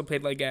Rattler also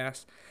played like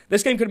ass.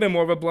 This game could have been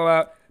more of a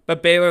blowout,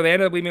 but Baylor, they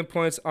ended up leaving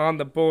points on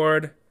the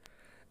board.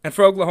 And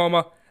for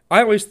Oklahoma,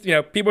 I always,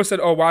 people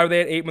said, why were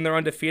they at 8 when they're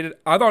undefeated?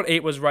 I thought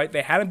 8 was right.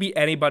 They hadn't beat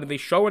anybody. They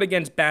show it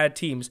against bad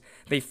teams.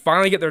 They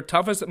finally get their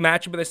toughest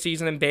matchup of the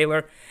season in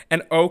Baylor,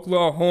 and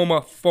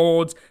Oklahoma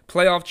folds.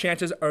 Playoff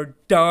chances are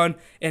done.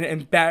 An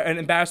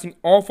embarrassing,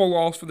 awful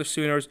loss for the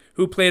Sooners,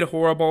 who played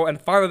horrible, and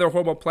finally their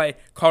horrible play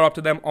caught up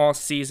to them all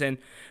season.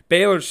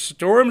 Baylor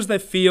storms the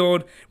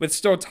field with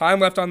still time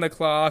left on the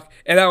clock,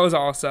 and that was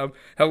awesome.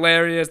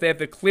 Hilarious. They have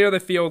to clear the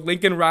field.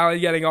 Lincoln Riley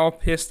getting all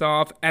pissed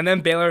off, and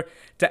then Baylor,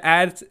 to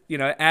add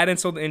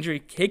insult to injury,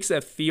 kicks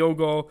a field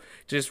goal,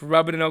 just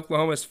rub it in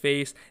Oklahoma's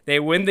face. They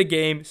win the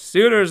game.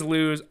 Sooners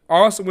lose.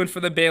 Awesome win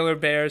for the Baylor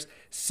Bears.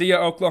 See ya,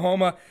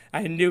 Oklahoma.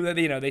 I knew that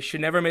they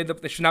should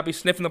not be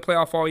sniffing the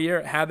playoff all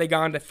year. Had they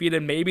gone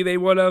defeated, maybe they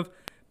would have,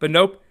 but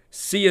nope.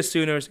 See ya,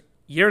 Sooners.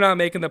 You're not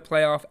making the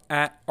playoff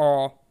at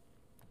all.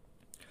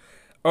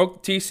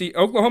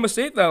 Oklahoma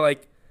State, though,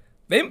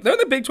 they're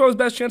the Big 12's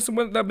best chance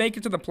to make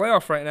it to the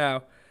playoff right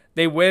now.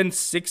 They win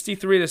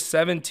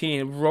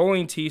 63-17,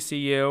 rolling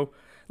TCU.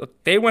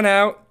 Look, they went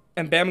out.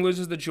 and Bama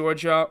loses to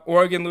Georgia,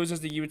 Oregon loses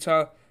to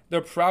Utah,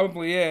 they're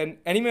probably in.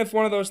 And even if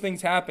one of those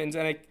things happens,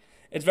 and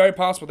it's very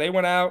possible, they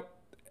went out,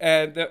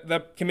 and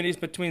the committee's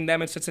between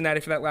them and Cincinnati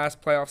for that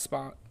last playoff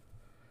spot.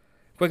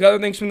 Quick other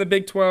things from the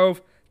Big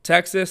 12,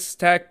 Texas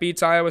Tech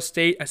beats Iowa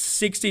State, a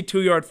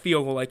 62-yard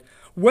field goal. Like,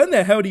 when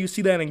the hell do you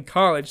see that in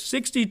college?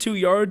 62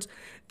 yards.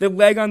 The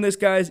leg on this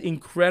guy is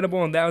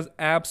incredible, and that was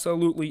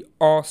absolutely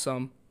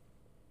awesome.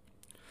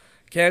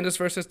 Kansas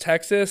versus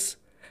Texas.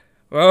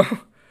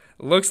 Well,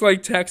 looks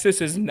like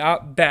Texas is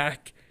not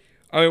back.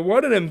 I mean,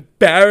 what an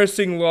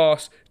embarrassing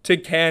loss to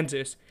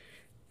Kansas.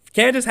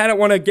 Kansas hadn't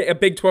won a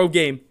Big 12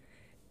 game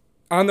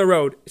on the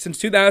road since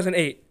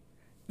 2008.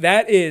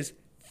 That is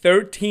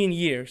 13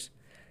 years.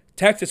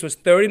 Texas was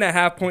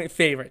 30.5-point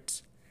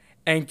favorites.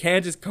 And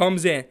Kansas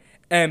comes in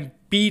and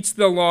beats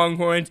the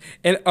Longhorns.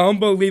 An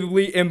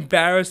unbelievably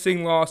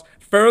embarrassing loss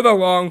for the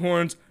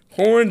Longhorns.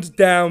 Horns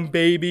down,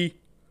 baby.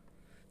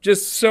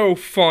 Just so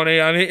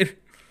funny. I mean,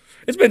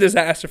 it's been a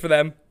disaster for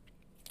them.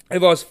 They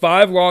lost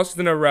 5 losses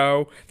in a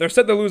row. They're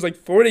set to lose like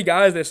 40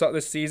 guys they saw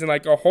this season,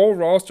 like a whole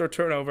roster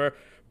turnover.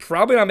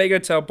 Probably not making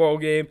it to a bowl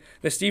game.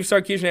 The Steve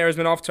Sarkisian era has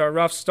been off to a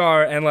rough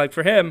start. And like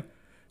for him,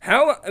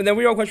 and then the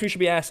real question we should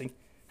be asking,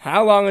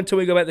 how long until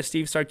we go back to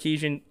Steve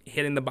Sarkisian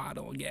hitting the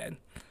bottle again?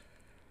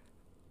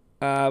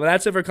 But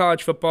that's it for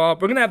college football.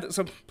 We're going to have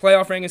some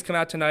playoff rankings come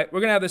out tonight.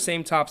 We're going to have the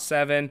same top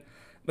 7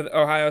 with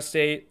Ohio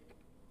State,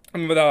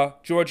 with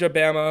Georgia,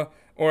 Bama,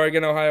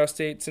 Oregon, Ohio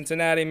State,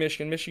 Cincinnati,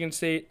 Michigan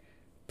State.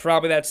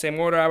 Probably that same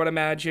order, I would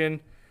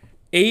imagine.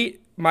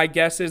 8, my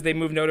guess is they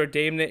move Notre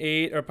Dame to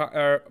 8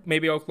 or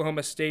maybe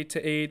Oklahoma State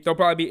to 8. They'll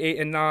probably be 8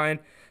 and 9.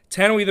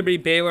 10 will either be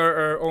Baylor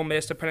or Ole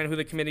Miss, depending on who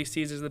the committee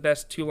sees as the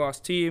best 2-loss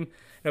team.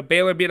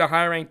 Baylor beat a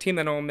higher-ranked team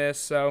than Ole Miss,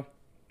 so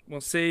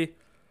we'll see.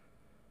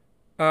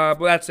 But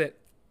that's it.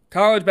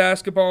 College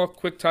basketball,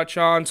 quick touch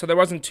on. So there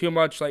wasn't too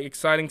much like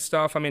exciting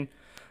stuff. I mean,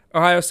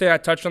 Ohio State, I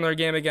touched on their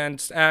game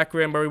against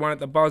Akron where we won at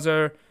the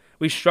buzzer.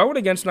 We struggled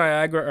against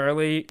Niagara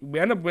early. We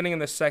ended up winning in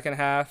the second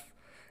half.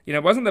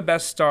 It wasn't the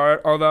best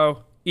start,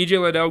 although E.J.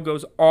 Liddell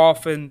goes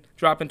off and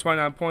dropping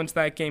 29 points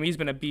that game. He's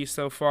been a beast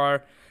so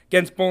far.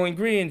 Against Bowling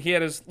Green, he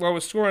had his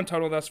lowest score in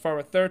total thus far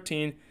with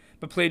 13,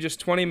 but played just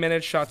 20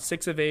 minutes, shot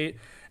 6 of 8,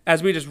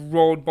 as we just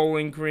rolled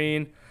Bowling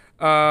Green,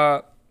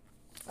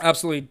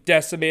 absolutely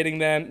decimating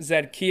them.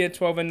 Zed Key at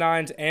 12 and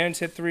 9s, Aaron's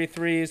hit 3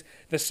 threes,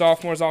 the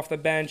sophomores off the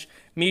bench,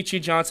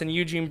 Michi Johnson,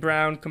 Eugene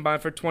Brown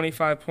combined for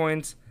 25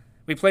 points.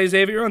 We play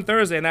Xavier on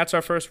Thursday, and that's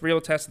our first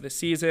real test of the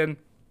season.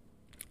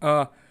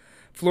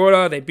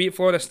 Florida, they beat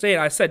Florida State.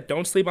 I said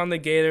don't sleep on the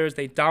Gators.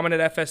 They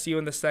dominated FSU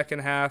in the second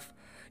half.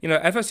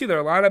 FSU,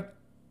 their lineup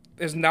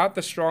is not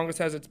the strongest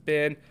as it's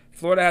been.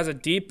 Florida has a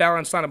deep,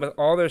 balanced lineup with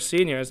all their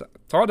seniors. I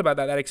talked about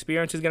that. That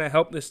experience is going to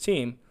help this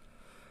team.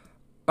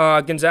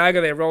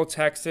 Gonzaga, they roll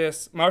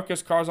Texas.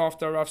 Marcus Carr's off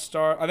to a rough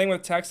start. I think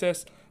with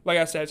Texas, like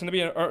I said, it's going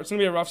to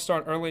be a rough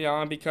start early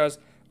on because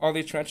all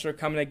these trenches are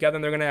coming together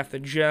and they're going to have to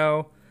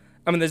gel.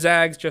 I mean, the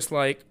Zags just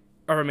are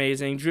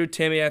amazing. Drew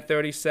Timme at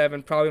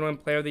 37, probably one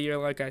player of the year,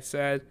 like I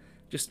said.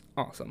 Just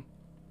awesome.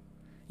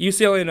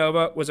 UCLA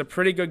Nova was a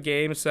pretty good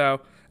game,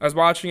 so I was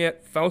watching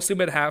it, fell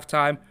asleep at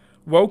halftime,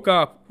 woke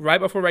up right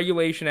before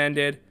regulation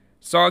ended,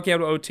 saw it game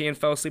to OT and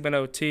fell asleep in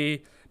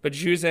OT. But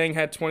Zhu Zhang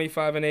had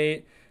 25 and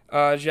 8.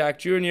 Jack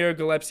Jr.,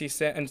 Gillespie,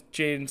 and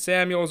Jaden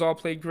Samuels all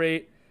played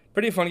great.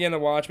 Pretty fun game to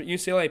watch. But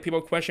UCLA,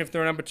 people question if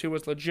their number 2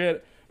 was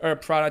legit or a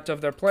product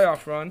of their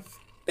playoff run.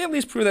 They at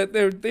least prove that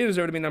they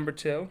deserve to be number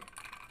 2.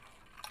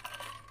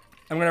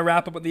 I'm going to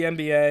wrap up with the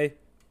NBA.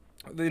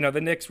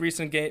 The Knicks'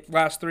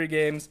 last 3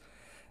 games.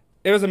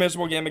 It was a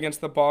miserable game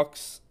against the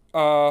Bucks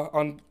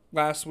on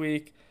last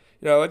week.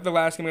 Like the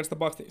last game against the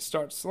Bucks, they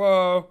start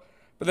slow.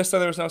 But this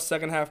time there was no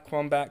second half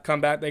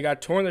comeback. They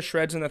got torn to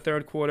shreds in the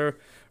third quarter.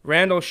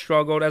 Randall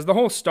struggled, as the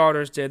whole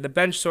starters did. The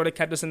bench sort of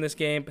kept us in this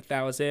game, but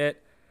that was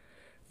it.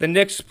 The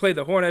Knicks played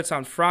the Hornets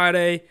on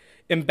Friday.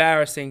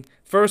 Embarrassing.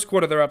 First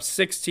quarter, they're up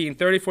 16,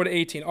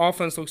 34-18.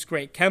 Offense looks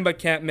great. Kemba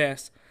can't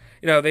miss.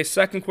 The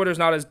second quarter is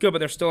not as good, but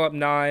they're still up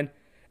 9.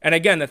 And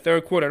again, the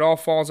third quarter, it all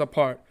falls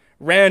apart.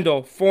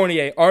 Randall,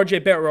 Fournier, R.J.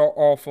 Barrett were all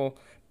awful.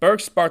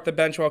 Burks sparked the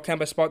bench while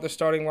Kemba sparked the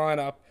starting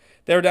lineup.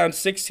 They were down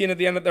 16 at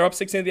the end. They're up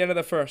 16 at the end of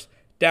the first.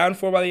 Down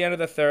 4 by the end of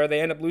the third.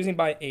 They end up losing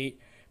by 8.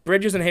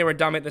 Bridges and Hayward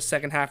dominate the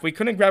second half. We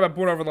couldn't grab a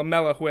board over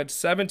LaMelo, who had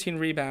 17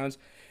 rebounds.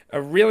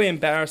 A really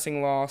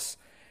embarrassing loss.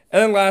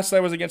 And then last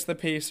night was against the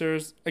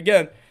Pacers.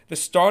 Again, the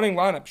starting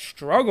lineup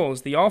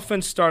struggles. The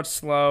offense starts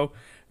slow.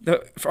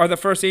 The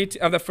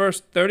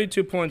first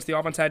 32 points, the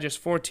offense had just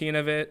 14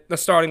 of it. The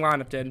starting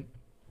lineup did.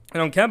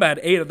 And Kemba had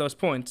 8 of those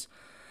points.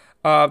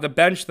 The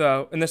bench,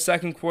 though, in the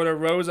second quarter,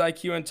 Rose,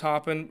 IQ, and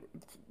Toppin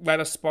let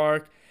a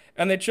spark.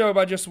 And they chilled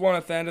by just 1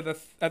 at the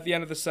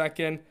end of the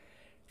second.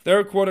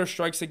 Third quarter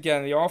strikes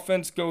again. The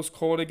offense goes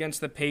cold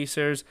against the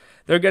Pacers.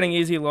 They're getting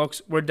easy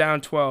looks. We're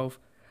down 12.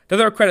 To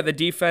their credit, the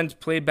defense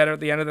played better at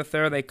the end of the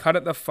third. They cut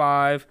at the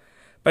 5.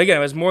 But again,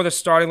 it was more the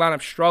starting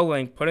lineup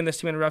struggling, putting this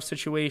team in rough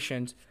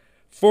situations.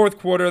 Fourth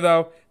quarter,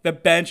 though, the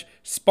bench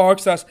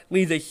sparks us,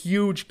 leads a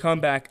huge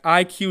comeback.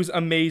 IQ's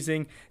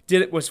amazing.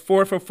 was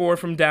 4 for 4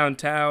 from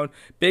downtown.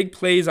 Big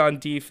plays on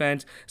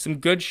defense, some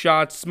good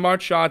shots,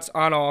 smart shots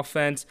on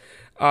offense.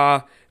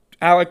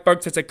 Alec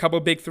Burks hits a couple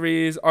big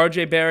threes.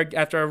 RJ Barrett,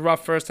 after a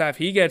rough first half,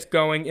 he gets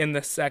going in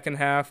the second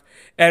half.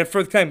 And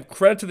for them,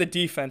 credit to the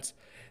defense.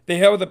 They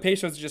held the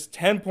Pacers to just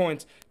 10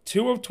 points,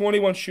 2 of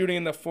 21 shooting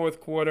in the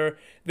fourth quarter.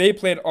 They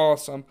played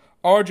awesome.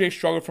 RJ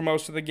struggled for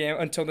most of the game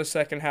until the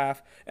second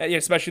half,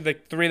 especially the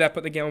three that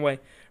put the game away.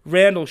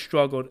 Randall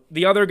struggled.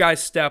 The other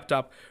guys stepped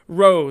up.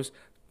 Rose,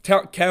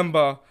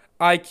 Kemba,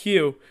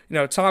 IQ.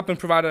 Toppin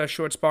provided a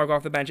short spark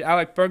off the bench.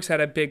 Alec Burks had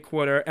a big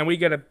quarter, and we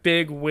get a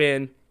big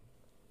win.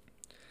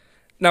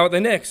 Now,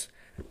 the Knicks,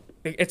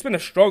 it's been a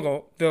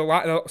struggle.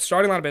 The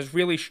starting lineup has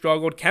really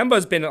struggled.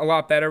 Kemba's been a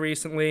lot better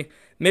recently.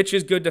 Mitch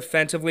is good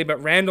defensively,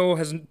 but Randall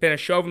has been a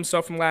show of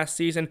himself from last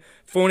season.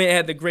 Fournier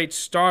had the great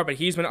start, but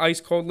he's been ice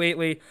cold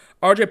lately.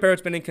 RJ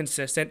Barrett's been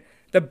inconsistent.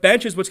 The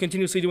bench is what's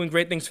continuously doing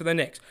great things for the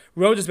Knicks.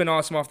 Rose has been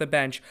awesome off the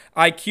bench.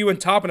 IQ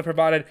and Toppin have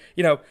provided,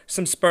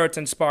 some spurts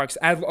and sparks,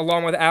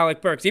 along with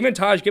Alec Burks. Even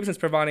Taj Gibson's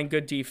providing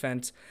good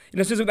defense.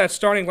 Since with that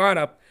starting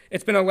lineup,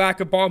 it's been a lack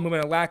of ball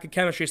movement, a lack of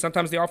chemistry.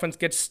 Sometimes the offense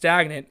gets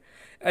stagnant.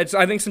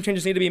 I think some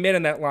changes need to be made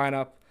in that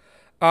lineup.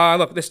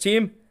 Look, this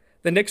team,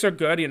 the Knicks are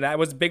good. That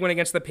was a big one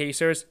against the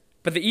Pacers,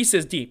 but the East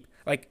is deep.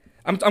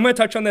 I'm going to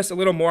touch on this a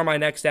little more in my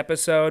next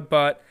episode,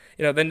 but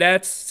the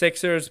Nets,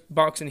 Sixers,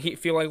 Bucks, and Heat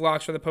feel like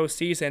locks for the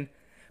postseason.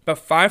 But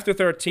 5 through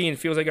 13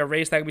 feels like a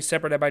race that can be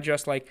separated by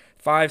just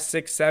 5,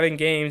 6, 7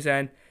 games.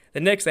 And the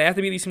Knicks, they have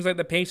to be these teams like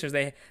the Pacers.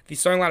 The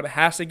starting lineup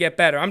has to get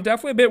better. I'm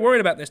definitely a bit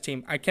worried about this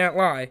team. I can't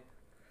lie.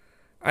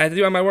 I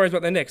do have my worries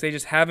about the Knicks. They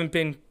just haven't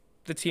been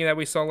the team that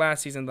we saw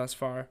last season thus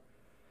far.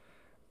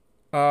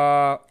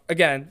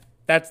 Again,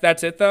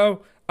 that's it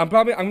though. I'm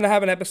gonna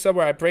have an episode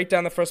where I break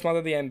down the first month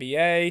of the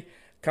NBA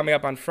coming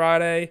up on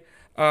Friday.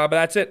 But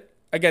that's it.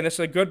 Again, this is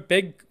a good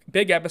big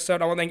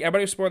episode. I want to thank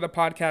everybody who supported the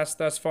podcast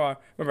thus far.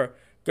 Remember,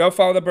 go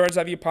follow the Bird's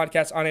Eye View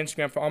podcast on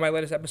Instagram for all my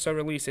latest episode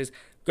releases.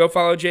 Go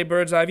follow Jay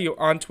Bird's Eye View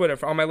on Twitter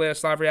for all my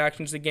latest live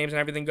reactions to games and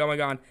everything going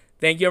on.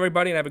 Thank you,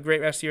 everybody, and have a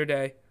great rest of your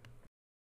day.